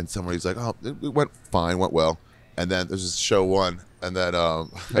did it, and somebody's like, "Oh, it went fine, went well." And then there's this show one, and then How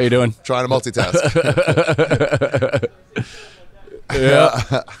you doing? trying to multitask. Yeah.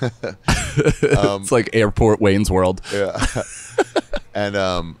 It's like airport Wayne's World. Yeah.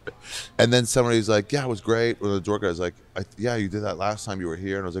 And then somebody's like, "Yeah, it was great." Or the door guy's like, "Yeah, you did that last time you were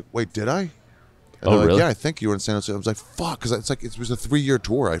here." And I was like, "Wait, did I?" And Oh, they're like, really? "Yeah, I think you were in San Jose." I was like, "Fuck," because it's like it was a 3-year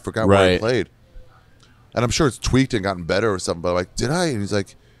tour. I forgot where I Right. played. And I'm sure it's tweaked and gotten better or something. But I'm like, "Did I?" And he's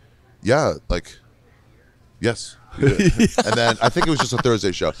like, "Yeah, like, yes." you did." And then I think it was just a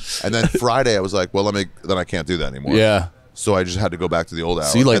Thursday show. And then Friday, I was like, "Well, then I can't do that anymore." Yeah. So I just had to go back to the old hour.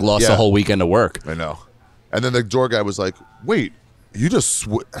 So you like And- lost yeah. the whole weekend of work. I know. And then the door guy was like, "Wait, you just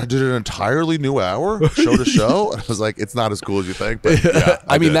did an entirely new hour, show to show?" And I was like, "It's not as cool as you think." But yeah,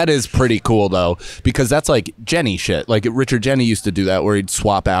 I mean, did. that is pretty cool, though, because that's like Jenny shit. Like Richard Jenny used to do that where he'd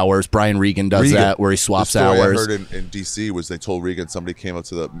swap hours. Brian Regan does Regan, that where he swaps the story hours. I heard in D.C. was they told Regan somebody came up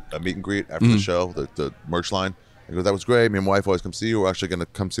to a meet and greet after the show, the merch line. He goes, "That was great. Me and my wife always come see you. We're actually going to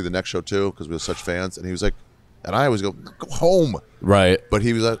come see the next show, too, because we're such fans." And he was like, and I always go home. Right. But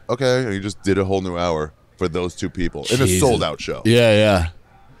he was like, "Okay." And he just did a whole new hour for those two people in a Jesus. sold-out show. Yeah, yeah.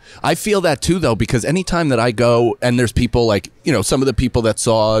 I feel that too, though, because anytime that I go and there's people like, some of the people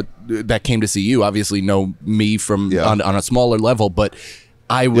that came to see you obviously know me from Yeah. on a smaller level, but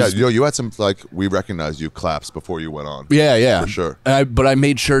I was. Yeah, you had some, like, we recognized you claps before you went on. Yeah. For sure. But I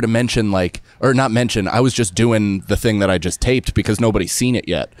made sure to mention, or not mention, I was just doing the thing that I just taped because nobody's seen it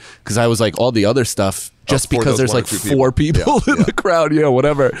yet. Because I was like, all the other stuff, just for because those there's one or like two 4 people. people in Yeah. the crowd,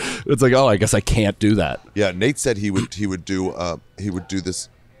 whatever. It's like, oh, I guess I can't do that. Yeah, Nate said he would do this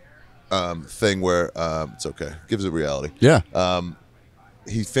thing where it's okay. Gives it reality. Yeah.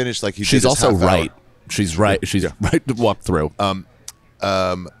 He finished like he. She's did his also half hour. right. She's right. She's right to walk through.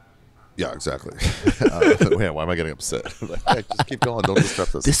 Yeah, exactly. Man, why am I getting upset? Like, hey, just keep going. Don't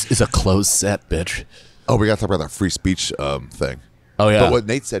disrupt us. This is a closed set, bitch. Oh, we got to talk about that free speech thing. Oh, yeah. But what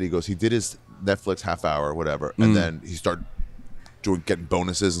Nate said, he goes, he did his Netflix half hour or whatever, and then he started getting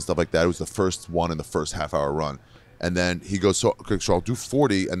bonuses and stuff like that. It was the first one in the first half hour run. And then he goes, so I'll do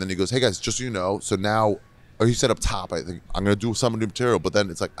 40. And then he goes, hey, guys, just so you know, so now, or he said up top, I think, I'm going to do some new material. But then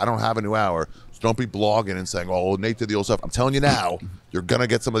it's like, I don't have a new hour. So don't be blogging and saying, oh, Nate did the old stuff. I'm telling you now, you're going to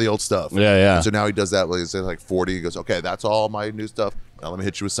get some of the old stuff. Yeah. And so now he does that. Like, he says like 40. He goes, okay, that's all my new stuff. Now let me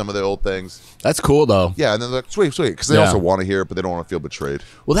hit you with some of the old things. That's cool, though. Yeah. And then they're like, sweet. Because they Yeah. also want to hear it, but they don't want to feel betrayed.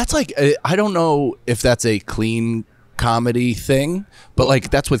 Well, that's like, I don't know if that's a clean comedy thing, but like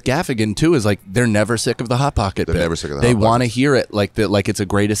that's with Gaffigan too. Is like they're never sick of the Hot Pocket. They're bit. never sick of the They Hot want to Pockets. hear it like like it's a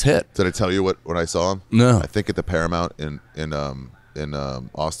greatest hit. Did I tell you what when I saw him? No. I think at the Paramount in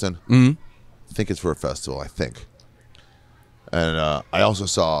Austin. Mm-hmm. I think it's for a festival. I think. And I also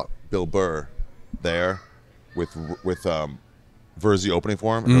saw Bill Burr there with Verzi opening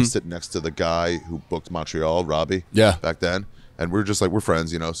for him, and I was sitting next to the guy who booked Montreal, Robbie. Yeah. Back then, and we're just like we're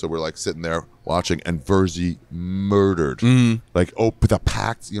friends, so we're like sitting there watching, and Verzi murdered, like with a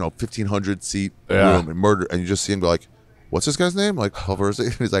packed 1,500 seat room, and murdered, and you just see him go like, "What's this guy's name?" Like Paul Verzi,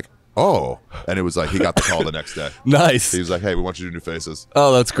 and he's like, "Oh," and it was like he got the call the next day. Nice. He was like, "Hey, we want you to do New Faces."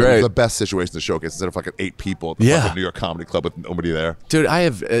 Oh, that's It was great. the best situation to showcase instead of fucking 8 people at the fucking New York Comedy Club with nobody there. Dude, I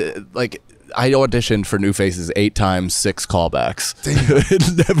have I auditioned for New Faces 8 times, 6 callbacks.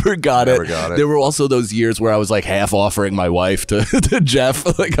 Never got it. There were also those years where I was like half offering my wife to Jeff.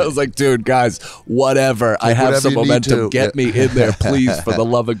 Like I was like, dude, guys, whatever. I have whatever some you need momentum. to. Get me in there, please, for the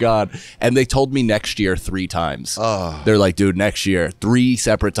love of God. And they told me next year 3 times. They're like, dude, next year 3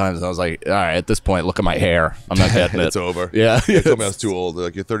 separate times. And I was like, all right, at this point, look at my hair. I'm not getting it. It's over. Yeah. They told me I was too old. They're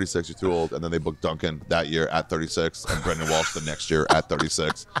like, you're 36, you're too old. And then they booked Duncan that year at 36 and Brendan Walsh the next year at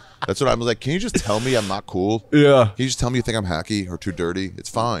 36. That's what I was like, can you just tell me I'm not cool? Yeah. Can you just tell me you think I'm hacky or too dirty? It's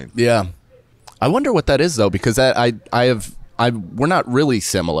fine. Yeah. I wonder what that is though, because we're not really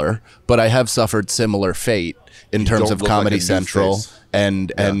similar, but I have suffered similar fate in terms don't of look like a Comedy new Central face.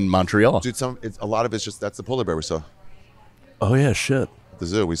 and Montreal. Dude, a lot of it's just, that's the polar bear we saw. Oh yeah, shit. At the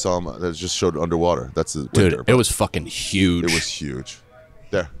zoo, we saw him, that was just showed underwater. That's the Dude, winter, it was fucking huge. It was huge.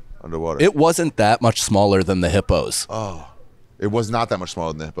 There, underwater. It wasn't that much smaller than the hippos. It was not that much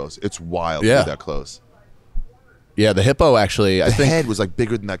smaller than the hippos. It's wild Yeah. to be that close. Yeah, the hippo actually, I The think head was like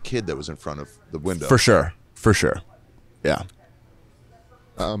bigger than that kid that was in front of the window. for sure. Yeah.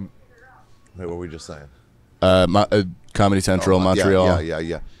 Wait, what were we just saying? Comedy Central, Montreal.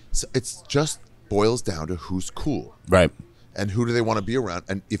 Yeah. So it's just boils down to who's cool Right. and who do they want to be around.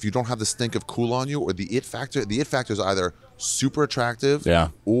 And if you don't have the stink of cool on you or the it factor is either super attractive, Yeah.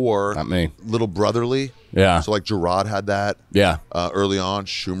 or Not me. little brotherly. Yeah. So like Gerard had that. Yeah. Early on,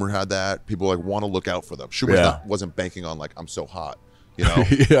 Schumer had that. People like want to look out for them. Schumer Yeah. wasn't banking on like I'm so hot,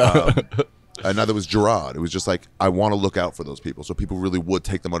 Yeah. and neither was Gerard. It was just like I want to look out for those people, so people really would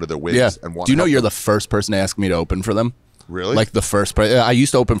take them under their wings. Yeah. And want. Do you know to help you're them. the first person to ask me to open for them? Really? Like the first I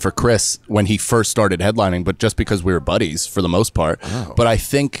used to open for Chris when he first started headlining, but just because we were buddies for the most part. Oh. But I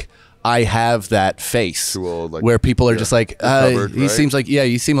think I have that face Too old, like- where people are yeah. just like, Covered, he right? seems like,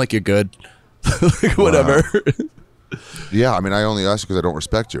 you seem like you're good. Like, whatever. Yeah, I mean, I only asked you because I don't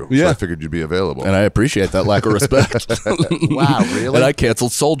respect you. So Yeah. I figured you'd be available. And I appreciate that lack of respect. Wow, really? And I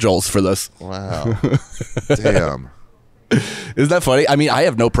canceled Soul Joel's for this. Wow. Damn. Isn't that funny? I mean, I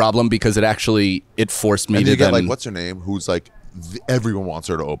have no problem because it forced me And to you get then. like, what's her name? Who's like, everyone wants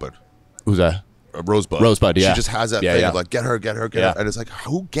her to open. Who's that? Rosebud. Rosebud, yeah. She just has that Yeah, thing yeah. of like, get her. Yeah. And it's like,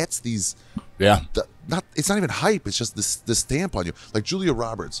 who gets these? Yeah. It's not even hype. It's just the stamp on you. Like Julia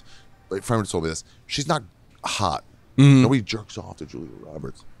Roberts, like friend told me this. She's not hot. Nobody jerks off to Julia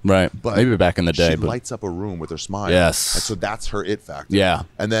Roberts. Right. But maybe back in the day. she But lights up a room with her smile. Yes. And so that's her it factor. Yeah.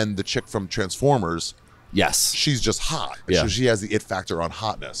 And then the chick from Transformers, yes. she's just hot. Yeah. So she has the it factor on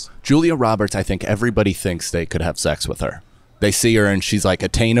hotness. Julia Roberts, I think everybody thinks they could have sex with her. They see her and she's like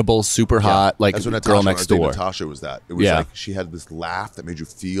attainable, super hot, like That's what Natasha, girl next when I door. think Natasha was that. It was Yeah. like she had this laugh that made you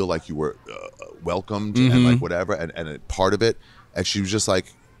feel like you were welcomed and like whatever, and a part of it. And she was just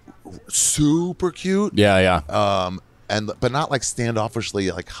like super cute. Yeah, yeah. But not like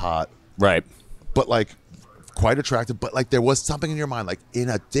standoffishly like hot, Right. but like quite attractive. But like there was something in your mind, like in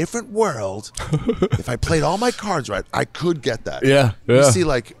a different world, if I played all my cards right, I could get that. Yeah, You yeah. see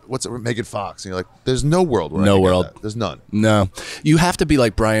like what's it, Megan Fox, and you're like, there's no world where I No could get world. that. There's none. No. You have to be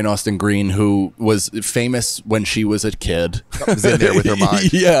like Brian Austin Green, who was famous when she was a kid. Was in there with her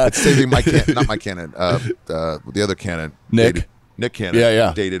mind. Yeah. It's saving my not my Cannon. The other Cannon. Nick? Dated, Nick Cannon. Yeah,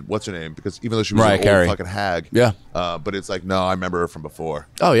 yeah. Dated what's her name? Because even though she was Mariah an Carey. old fucking hag. Yeah. But it's like, no, I remember her from before.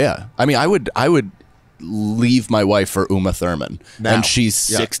 Oh yeah. I mean, I would leave my wife for Uma Thurman, Now. and she's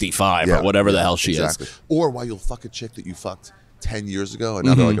Yeah. 65 Yeah, or whatever the yeah, hell she exactly. is. Or while you'll fuck a chick that you fucked 10 years ago and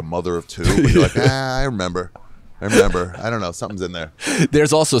now they're like a mother of 2. And you're like, I remember. I don't know. Something's in there.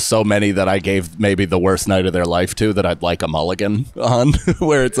 There's also so many that I gave maybe the worst night of their life to that I'd like a mulligan on,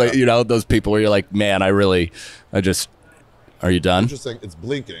 where it's like, those people where you're like, man, are you done? Interesting. It's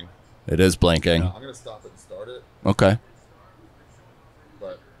blinking. It is blinking. I'm going to stop it and start it. Okay.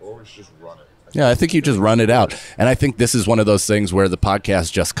 Or we should just run it. Yeah, I think you just run it out. And I think this is one of those things where the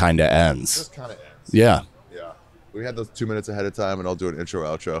podcast just kind of ends. Just kind of ends. Yeah. Yeah. We had those 2 minutes ahead of time, and I'll do an intro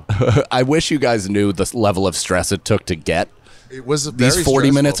outro. I wish you guys knew the level of stress it took to get It was these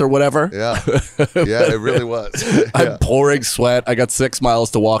 40 minutes or whatever. Yeah, yeah, it really was. I'm pouring sweat. I got 6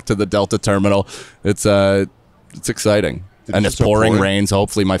 miles to walk to the Delta terminal. It's exciting. Did And you it's start pouring pouring? rain, so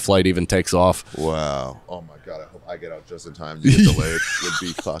hopefully my flight even takes off. Wow. Oh my god. I hope I get out just in time. You get delayed. Would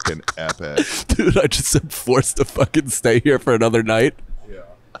be fucking epic. Dude, I just am forced to fucking stay here for another night. Yeah.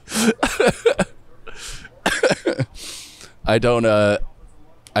 I don't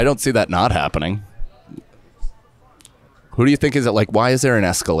see that not happening. Who do you think is it? Like, why is there an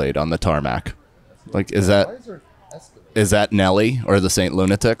Escalade on the tarmac? Like, is that Nelly or the St.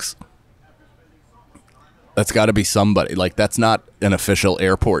 Lunatics? That's got to be somebody. Like, that's not an official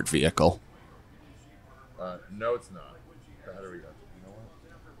airport vehicle. No, it's not. How do we go? You know what?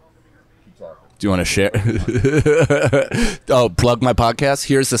 Keep talking. Do you want to share? Oh, plug my podcast.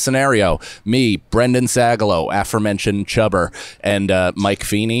 Here's the scenario. Me, Brendan Sagalow, aforementioned Chubber, and Mike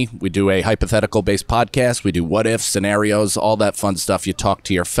Feeney. We do a hypothetical-based podcast. We do what-if, scenarios, all that fun stuff. You talk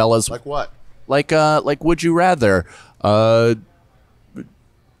to your fellas. Like what? Like would you rather have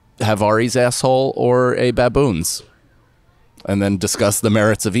Ari's asshole or a baboon's? And then discuss the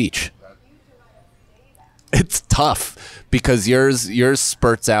merits of each. It's tough because yours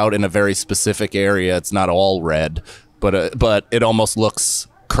spurts out in a very specific area. It's not all red, but it almost looks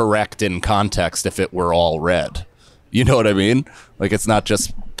correct in context if it were all red. You know what I mean? Like, it's not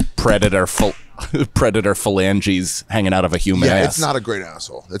just predator phalanges hanging out of a human Yeah, ass. it's not a great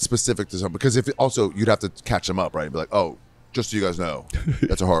asshole. It's specific to some because if it, also you'd have to catch them up, right? Be like, oh, just so you guys know,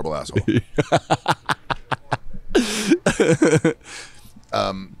 that's a horrible asshole.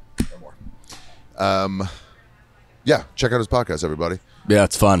 One more. Yeah, check out his podcast, everybody. Yeah,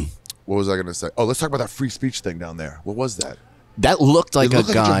 it's fun. What was I going to say? Oh, let's talk about that free speech thing down there. What was that? That looked like It looked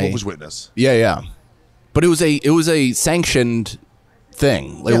a like a guy. Jehovah's Witness. Yeah. But it was a sanctioned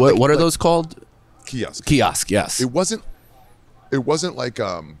thing. Like, Yeah, what like- are like- those called? Kiosk. Kiosk, yes. It wasn't like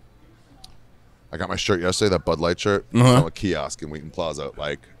I got my shirt yesterday, that Bud Light shirt, from a kiosk in Wheaton Plaza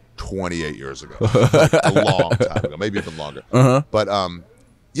like 28 years ago. Like, a long time ago, maybe even longer. But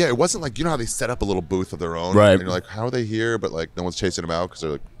yeah, it wasn't like, you know how they set up a little booth of their own, Right. and you're like, how are they here? But like no one's chasing them out because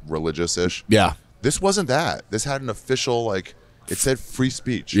they're like religious-ish. Yeah. This wasn't that. This had an official, like, it said free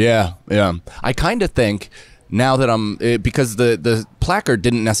speech. Yeah. I kind of think now that because the placard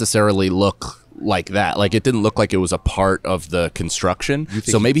didn't necessarily look like that. Like, it didn't look like it was a part of the construction. You think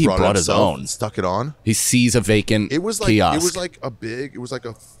So maybe he brought his himself own. and stuck it on. He sees a vacant It was like kiosk. it was like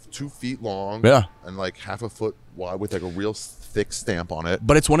a 2 feet long, Yeah. and like half a foot wide with like a real thick stamp on it.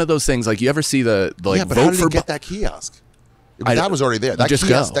 But it's one of those things, like, you ever see the like, yeah, but vote how did for he get that kiosk? I- That was already there. That just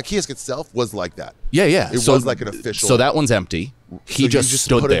kiosk, go. that kiosk itself was like that. Yeah. It was like an official. So that one's empty. He So just you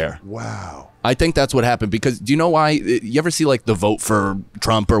stood put it- there. Wow. I think that's what happened because do you know why? You ever see like the vote for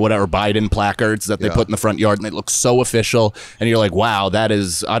Trump or whatever Biden placards that they Yeah. put in the front yard and they look so official and you're like, wow, that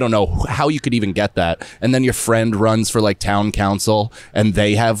is, I don't know how you could even get that. And then your friend runs for like town council and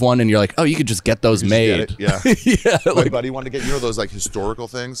they have one and you're like, oh, you could just get those Just made. get it, yeah. Yeah. My buddy wanted to get, you know, those like historical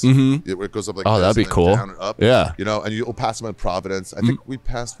things. Mm-hmm. It goes up like Oh, this that'd be and then cool. down and up. Yeah. You know, and you'll pass them in Providence. I think we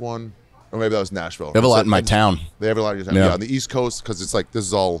passed one, or maybe that was Nashville. They have a lot in my town. They have a lot in your town. Yeah. Yeah, on the East Coast because it's like this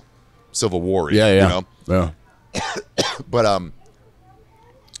is all Civil War. Yeah. You know, Yeah. but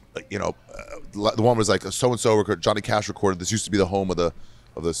you know, the one was like so and so. Johnny Cash recorded. This used to be the home of the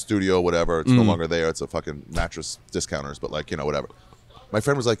studio, whatever. It's no longer there. It's a fucking mattress discounters, but like, you know, whatever. My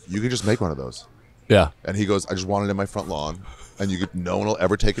friend was like, you can just make one of those. Yeah. And he goes, I just want it in my front lawn, and no one will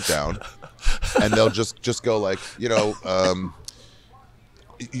ever take it down, and they'll just go like, you know,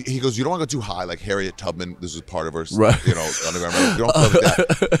 he goes, you don't want to go too high, like Harriet Tubman. This is part of her, Right. you know, underground. You don't go like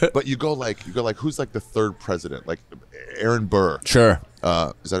that, but you go like, who's like the third president, like Aaron Burr. Sure.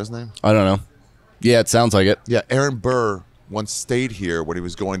 Is that his name? I don't know. Yeah, it sounds like it. Yeah, Aaron Burr once stayed here when he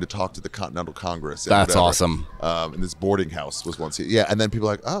was going to talk to the Continental Congress. and That's whatever. awesome. And this boarding house was once here. Yeah, and then people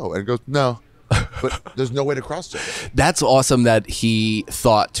are like, oh, and it goes, no, but there's no way to cross check it. That's awesome that he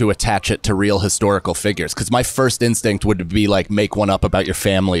thought to attach it to real historical figures. Because my first instinct would be like make one up about your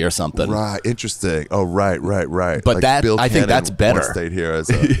family or something. Right, interesting. Oh, right. But that- Bill I think Cannon that's better. once stayed here as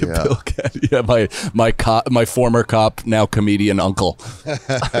a, yeah. Bill Cannon. Yeah, my former cop, now comedian uncle.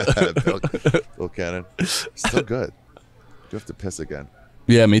 Bill Cannon. Still good. You have to piss again.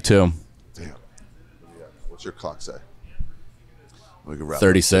 Yeah, me too. Damn. Yeah. What's your clock say? We can wrap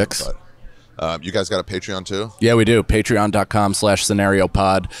 36. up, but, you guys got a Patreon too? Yeah, we do.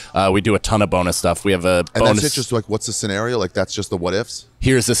 Patreon.com/scenariopod. We do a ton of bonus stuff. We have a And bonus. that's it, just like what's the scenario? Like that's just the what ifs?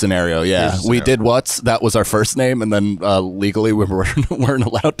 Here's the scenario. Yeah, Here's the we scenario. did what's that was our first name, and then legally we weren't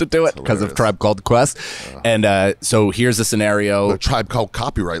allowed to do it because of hilarious. Tribe Called Quest. And so here's the scenario. The tribe called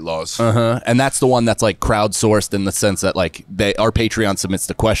copyright laws. And that's the one that's like crowdsourced in the sense that like our Patreon submits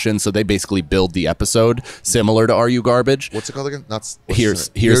the questions, so they basically build the episode similar to Are You Garbage? What's it called again? Here's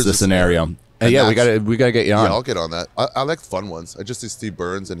the scenario. And Yeah, we that's- gotta get you on. Yeah, I'll get on that. I like fun ones. I just did Steve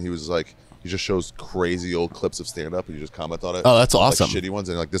Burns, and he was like, he just shows crazy old clips of stand up and you just comment on it. Oh, that's awesome. Like shitty ones,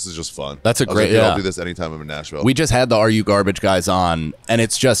 and like, this is just fun. That's a I was great- like, yeah, yeah. I'll do this anytime I'm in Nashville. We just had the Are You Garbage guys on, and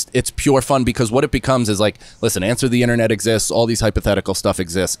it's pure fun because what it becomes is like, listen, Answer the Internet exists, all these hypothetical stuff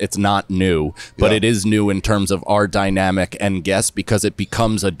exists. It's not new, but Yeah. it is new in terms of our dynamic and guests because it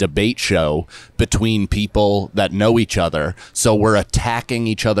becomes a debate show between people that know each other. So we're attacking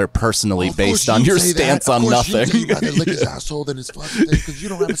each other personally Of course based on you your say that. stance Of on course you nothing. say you gotta lick his asshole and his fucking thing because you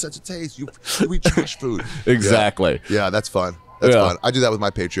don't have a sense of taste. You eat trash food. Exactly. Yeah, that's fun. That's Yeah. fun. I do that with my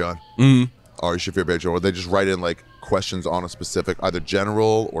Patreon. Ari Shaffir Patreon, where they just write in like questions on a specific, either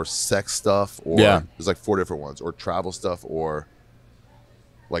general or sex stuff, or Yeah. there's like 4 different ones, or travel stuff, or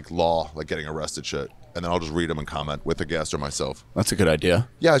like law, like getting arrested shit. And then I'll just read them and comment with a guest or myself. That's a good idea.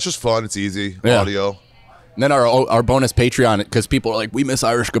 Yeah, it's just fun. It's easy. Yeah. Audio. And then our bonus Patreon, because people are like, we miss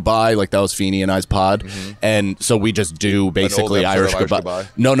Irish Goodbye, like that was Feeney and I's pod, and so we just do basically episode Irish of Irish Goodbye. Goodbye?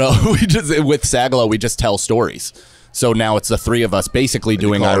 No, we just with Sagalo we just tell stories. So now it's the three of us basically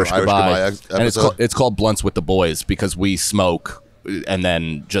doing call it Irish Irish Goodbye, Goodbye and episode? it's called Blunts with the Boys because we smoke and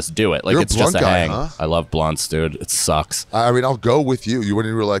then just do it. Like You're a it's just a blunt guy, hang. huh? I love blunts, dude. It sucks. I mean, I'll go with you. You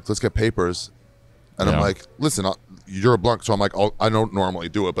were like, let's get papers. And I'm Yeah. like, listen, you're a blunt. So I'm like, I don't normally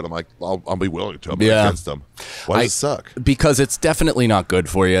do it, but I'm like, I'll be willing to. I'm Yeah. against them. Why does it suck? Because it's definitely not good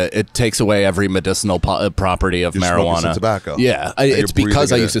for you. It takes away every medicinal property of You're smoking marijuana. some tobacco. Yeah, And you're it's because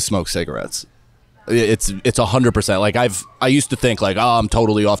breathing I it used in. to smoke cigarettes. It's 100%. Like I used to think like, oh, I'm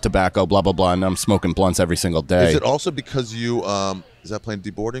totally off tobacco, blah blah blah, and I'm smoking blunts every single day. Is it also because you, is that playing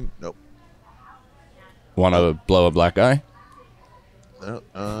deboarding? Nope. Want to blow a black guy?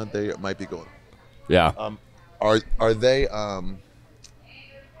 No, they might be going. Yeah. Are they,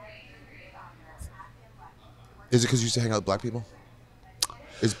 is it because you used to hang out with black people?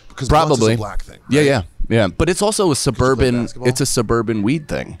 Is because blunts is Probably a black thing. Yeah, right? yeah. But it's also a suburban. basketball? It's a suburban weed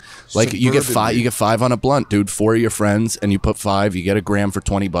thing. Like you get Suburban five. weed. You get 5 on a blunt, dude. 4 of your friends, and you put 5. You get a gram for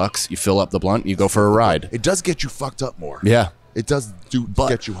 $20. You fill up the blunt. You go for a ride. It does get you fucked up more. Yeah. It does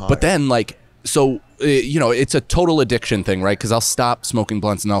get you high. But then, like, so, it's a total addiction thing, right? Because I'll stop smoking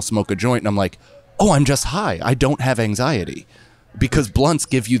blunts and I'll smoke a joint, and I'm like, oh, I'm just high. I don't have anxiety. Because blunts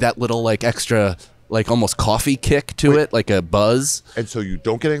give you that little, like, extra, like, almost coffee kick to it, like a buzz. And so you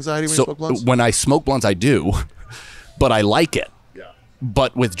don't get anxiety when you So smoke blunts? when I smoke blunts, I do, but I like it. Yeah.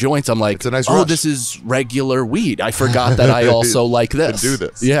 But with joints, I'm like, It's a nice oh, rush. this is regular weed. I forgot that I also like this. do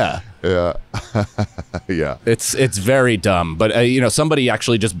this. Yeah. Yeah. Yeah. It's very dumb, but somebody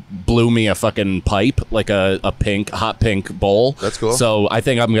actually just blew me a fucking pipe, like a hot pink bowl. That's cool. So I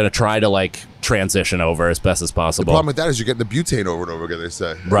think I'm gonna try to like transition over as best as The possible. problem with that is you're getting the butane over and over again, they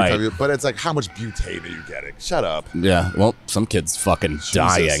say. Every Right. time but it's like, how much butane are you getting? Shut up. Yeah. Well, some kid's fucking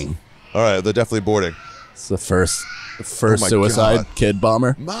dying. All right, they're definitely boarding. It's the first Oh my suicide God. kid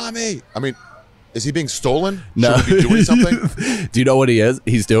bomber. Mommy! I mean, is he being stolen? No. Should we be doing something? Do you know what he's Oh,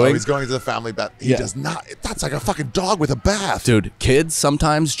 doing? he's going into the family bath. He Yeah. does not. That's like a fucking dog with a bath. Dude, kids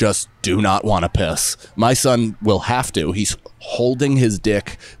sometimes just do not want to piss. My son will have to. He's holding his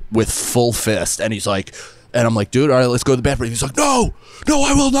dick with full fist, and he's like, and I'm like, dude, all right, let's go to the bathroom. He's like, no,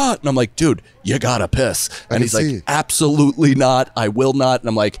 I will not. And I'm like, dude, you gotta piss. And can he's like, see. absolutely not. I will not. And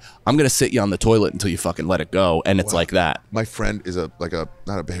I'm like, I'm gonna sit you on the toilet until you fucking let it go. And it's like that. My friend is not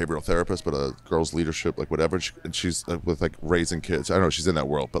a behavioral therapist, but a girls' leadership, like whatever. And she's with like raising kids. I don't know, she's in that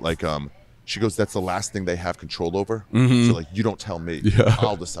world, but like, she goes, that's the last thing they have control over. Mm-hmm. So like, you don't tell me.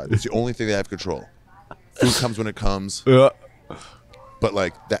 I'll decide. It's the only thing they have control. Food comes when it comes. Yeah, But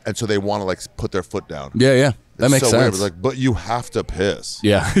like that, and so they want to like put their foot down. yeah. That It's makes so weird. sense. Like, but you have to piss.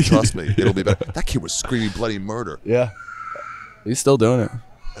 Yeah. Trust me, it'll be better. That kid was screaming bloody murder. Yeah. He's still doing it.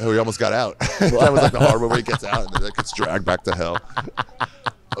 Oh, he almost got out. That was like the hard one where he gets out and then gets dragged back to hell.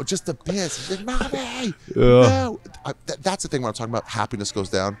 Oh, just the piss. He's like, Mommy, no. That's the thing when I'm talking about happiness goes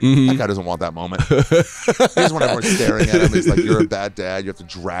down. Mm-hmm. That guy doesn't want that moment. He doesn't want everyone staring at him. He's like, you're a bad dad. You have to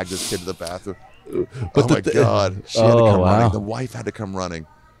drag this kid to the bathroom. Oh my God. She had to come wow. running. The wife had to come running.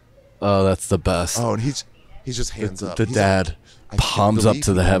 Oh, that's the best. Oh, and he's just hands up. The He's dad like, palms up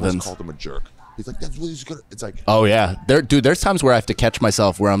to the he almost heavens. called him a jerk. He's like, that's what he's gonna. It's like, Oh yeah, there's times where I have to catch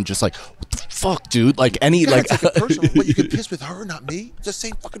myself where I'm just like, what the fuck, dude? Like any yeah, like, it's like a personal. But you can piss with her, not me. It's the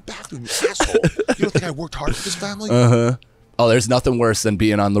same fucking bathroom, you asshole. You don't think I worked hard for this family? Oh, there's nothing worse than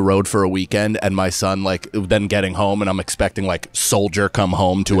being on the road for a weekend and my son like then getting home and I'm expecting like soldier come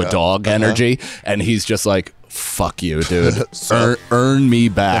home to a dog energy and he's just like, fuck you, dude. Earn me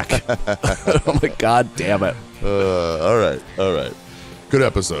back. I'm like, God damn it. All right. Good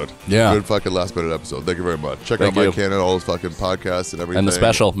episode. Yeah. Good fucking last minute episode. Thank you very much. Check Thank out you. Mike Cannon, all his fucking podcasts and everything. And the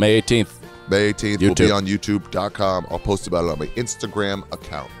special, May 18th. May 18th will be YouTube. on youtube.com. I'll post about it on my Instagram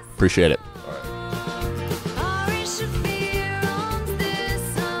account. Appreciate it. Ari Shaffir owns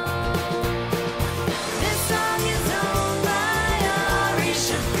this song. This song is owned by Ari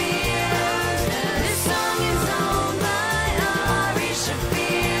Shaffir. This song is owned by Ari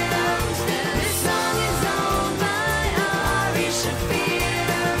Shaffir. This song is owned by Ari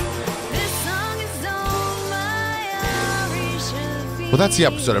Shaffir. This song is owned by Ari Shaffir. Well, that's the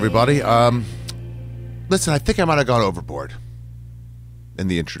episode, everybody. Listen, I think I might have gone overboard in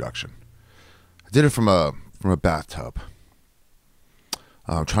the introduction. I did it from a bathtub.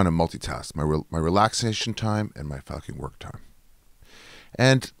 I'm trying to multitask my relaxation time and my fucking work time.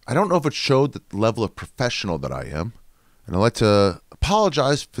 And I don't know if it showed the level of professional that I am. And I'd like to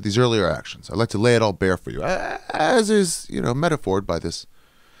apologize for these earlier actions. I'd like to lay it all bare for you, as is, metaphored by this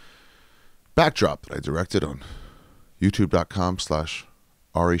backdrop that I directed on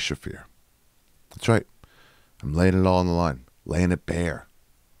youtube.com/Ari Shaffir. That's right. I'm laying it all on the line, laying it bare,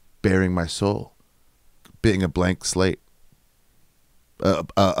 baring my soul, being a blank slate, a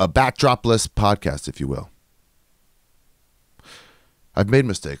backdropless podcast, if you will. I've made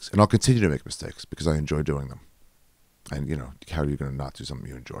mistakes, and I'll continue to make mistakes because I enjoy doing them. And, how are you going to not do something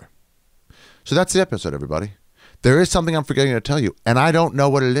you enjoy? So that's the episode, everybody. There is something I'm forgetting to tell you, and I don't know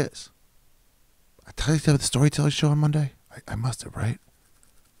what it is. I tell you the storytelling show on Monday? I must have, right?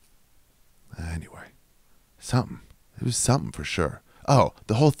 Anyway, something. It was something for sure. Oh,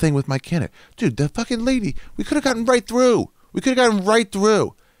 the whole thing with my candidate. Dude, the fucking lady, we could have gotten right through.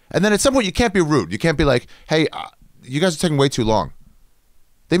 And then at some point, you can't be rude. You can't be like, hey, you guys are taking way too long.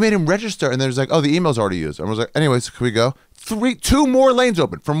 They made him register, and there's like, oh, the email's already used. And I was like, anyways, can we go? Two more lanes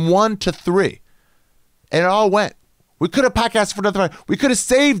open, from 1 to 3. And it all went. We could have podcasted for another time. We could have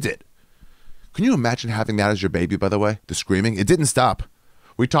saved it. Can you imagine having that as your baby, by the way? The screaming? It didn't stop.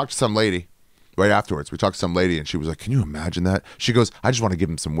 We talked to some lady right afterwards. We talked to some lady, and she was like, can you imagine that? She goes, I just want to give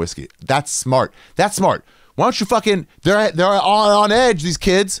him some whiskey. That's smart. Why don't you fucking, they're all on edge, these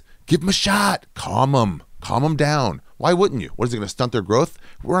kids. Give them a shot. Calm them down. Why wouldn't you? What is it going to stunt their growth?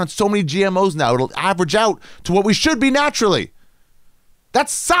 We're on so many GMOs now. It'll average out to what we should be naturally.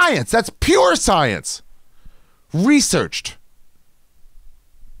 That's science. That's pure science. Researched.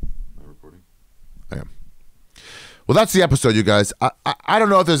 Am I recording? I am. Well, that's the episode, you guys. I don't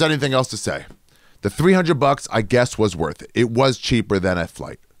know if there's anything else to say. The $300, I guess, was worth it. It was cheaper than a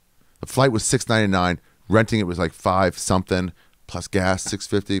flight. The flight was $6.99. Renting it was like $5 something plus gas,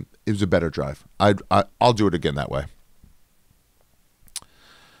 $6.50. It was a better drive. I'll do it again that way.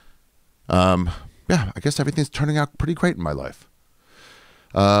 Yeah, I guess everything's turning out pretty great in my life.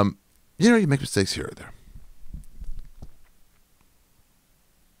 You make mistakes here or there.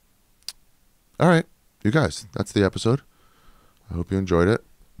 All right, you guys, that's the episode. I hope you enjoyed it.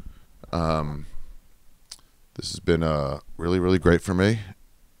 This has been really, really great for me.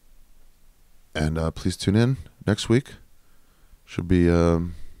 And please tune in next week. Should be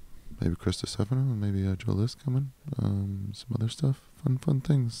maybe Krista Stefano and maybe Joe List coming. Some other stuff. Fun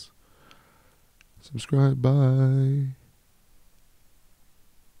things. Subscribe. Bye.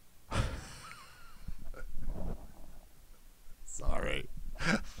 Sorry.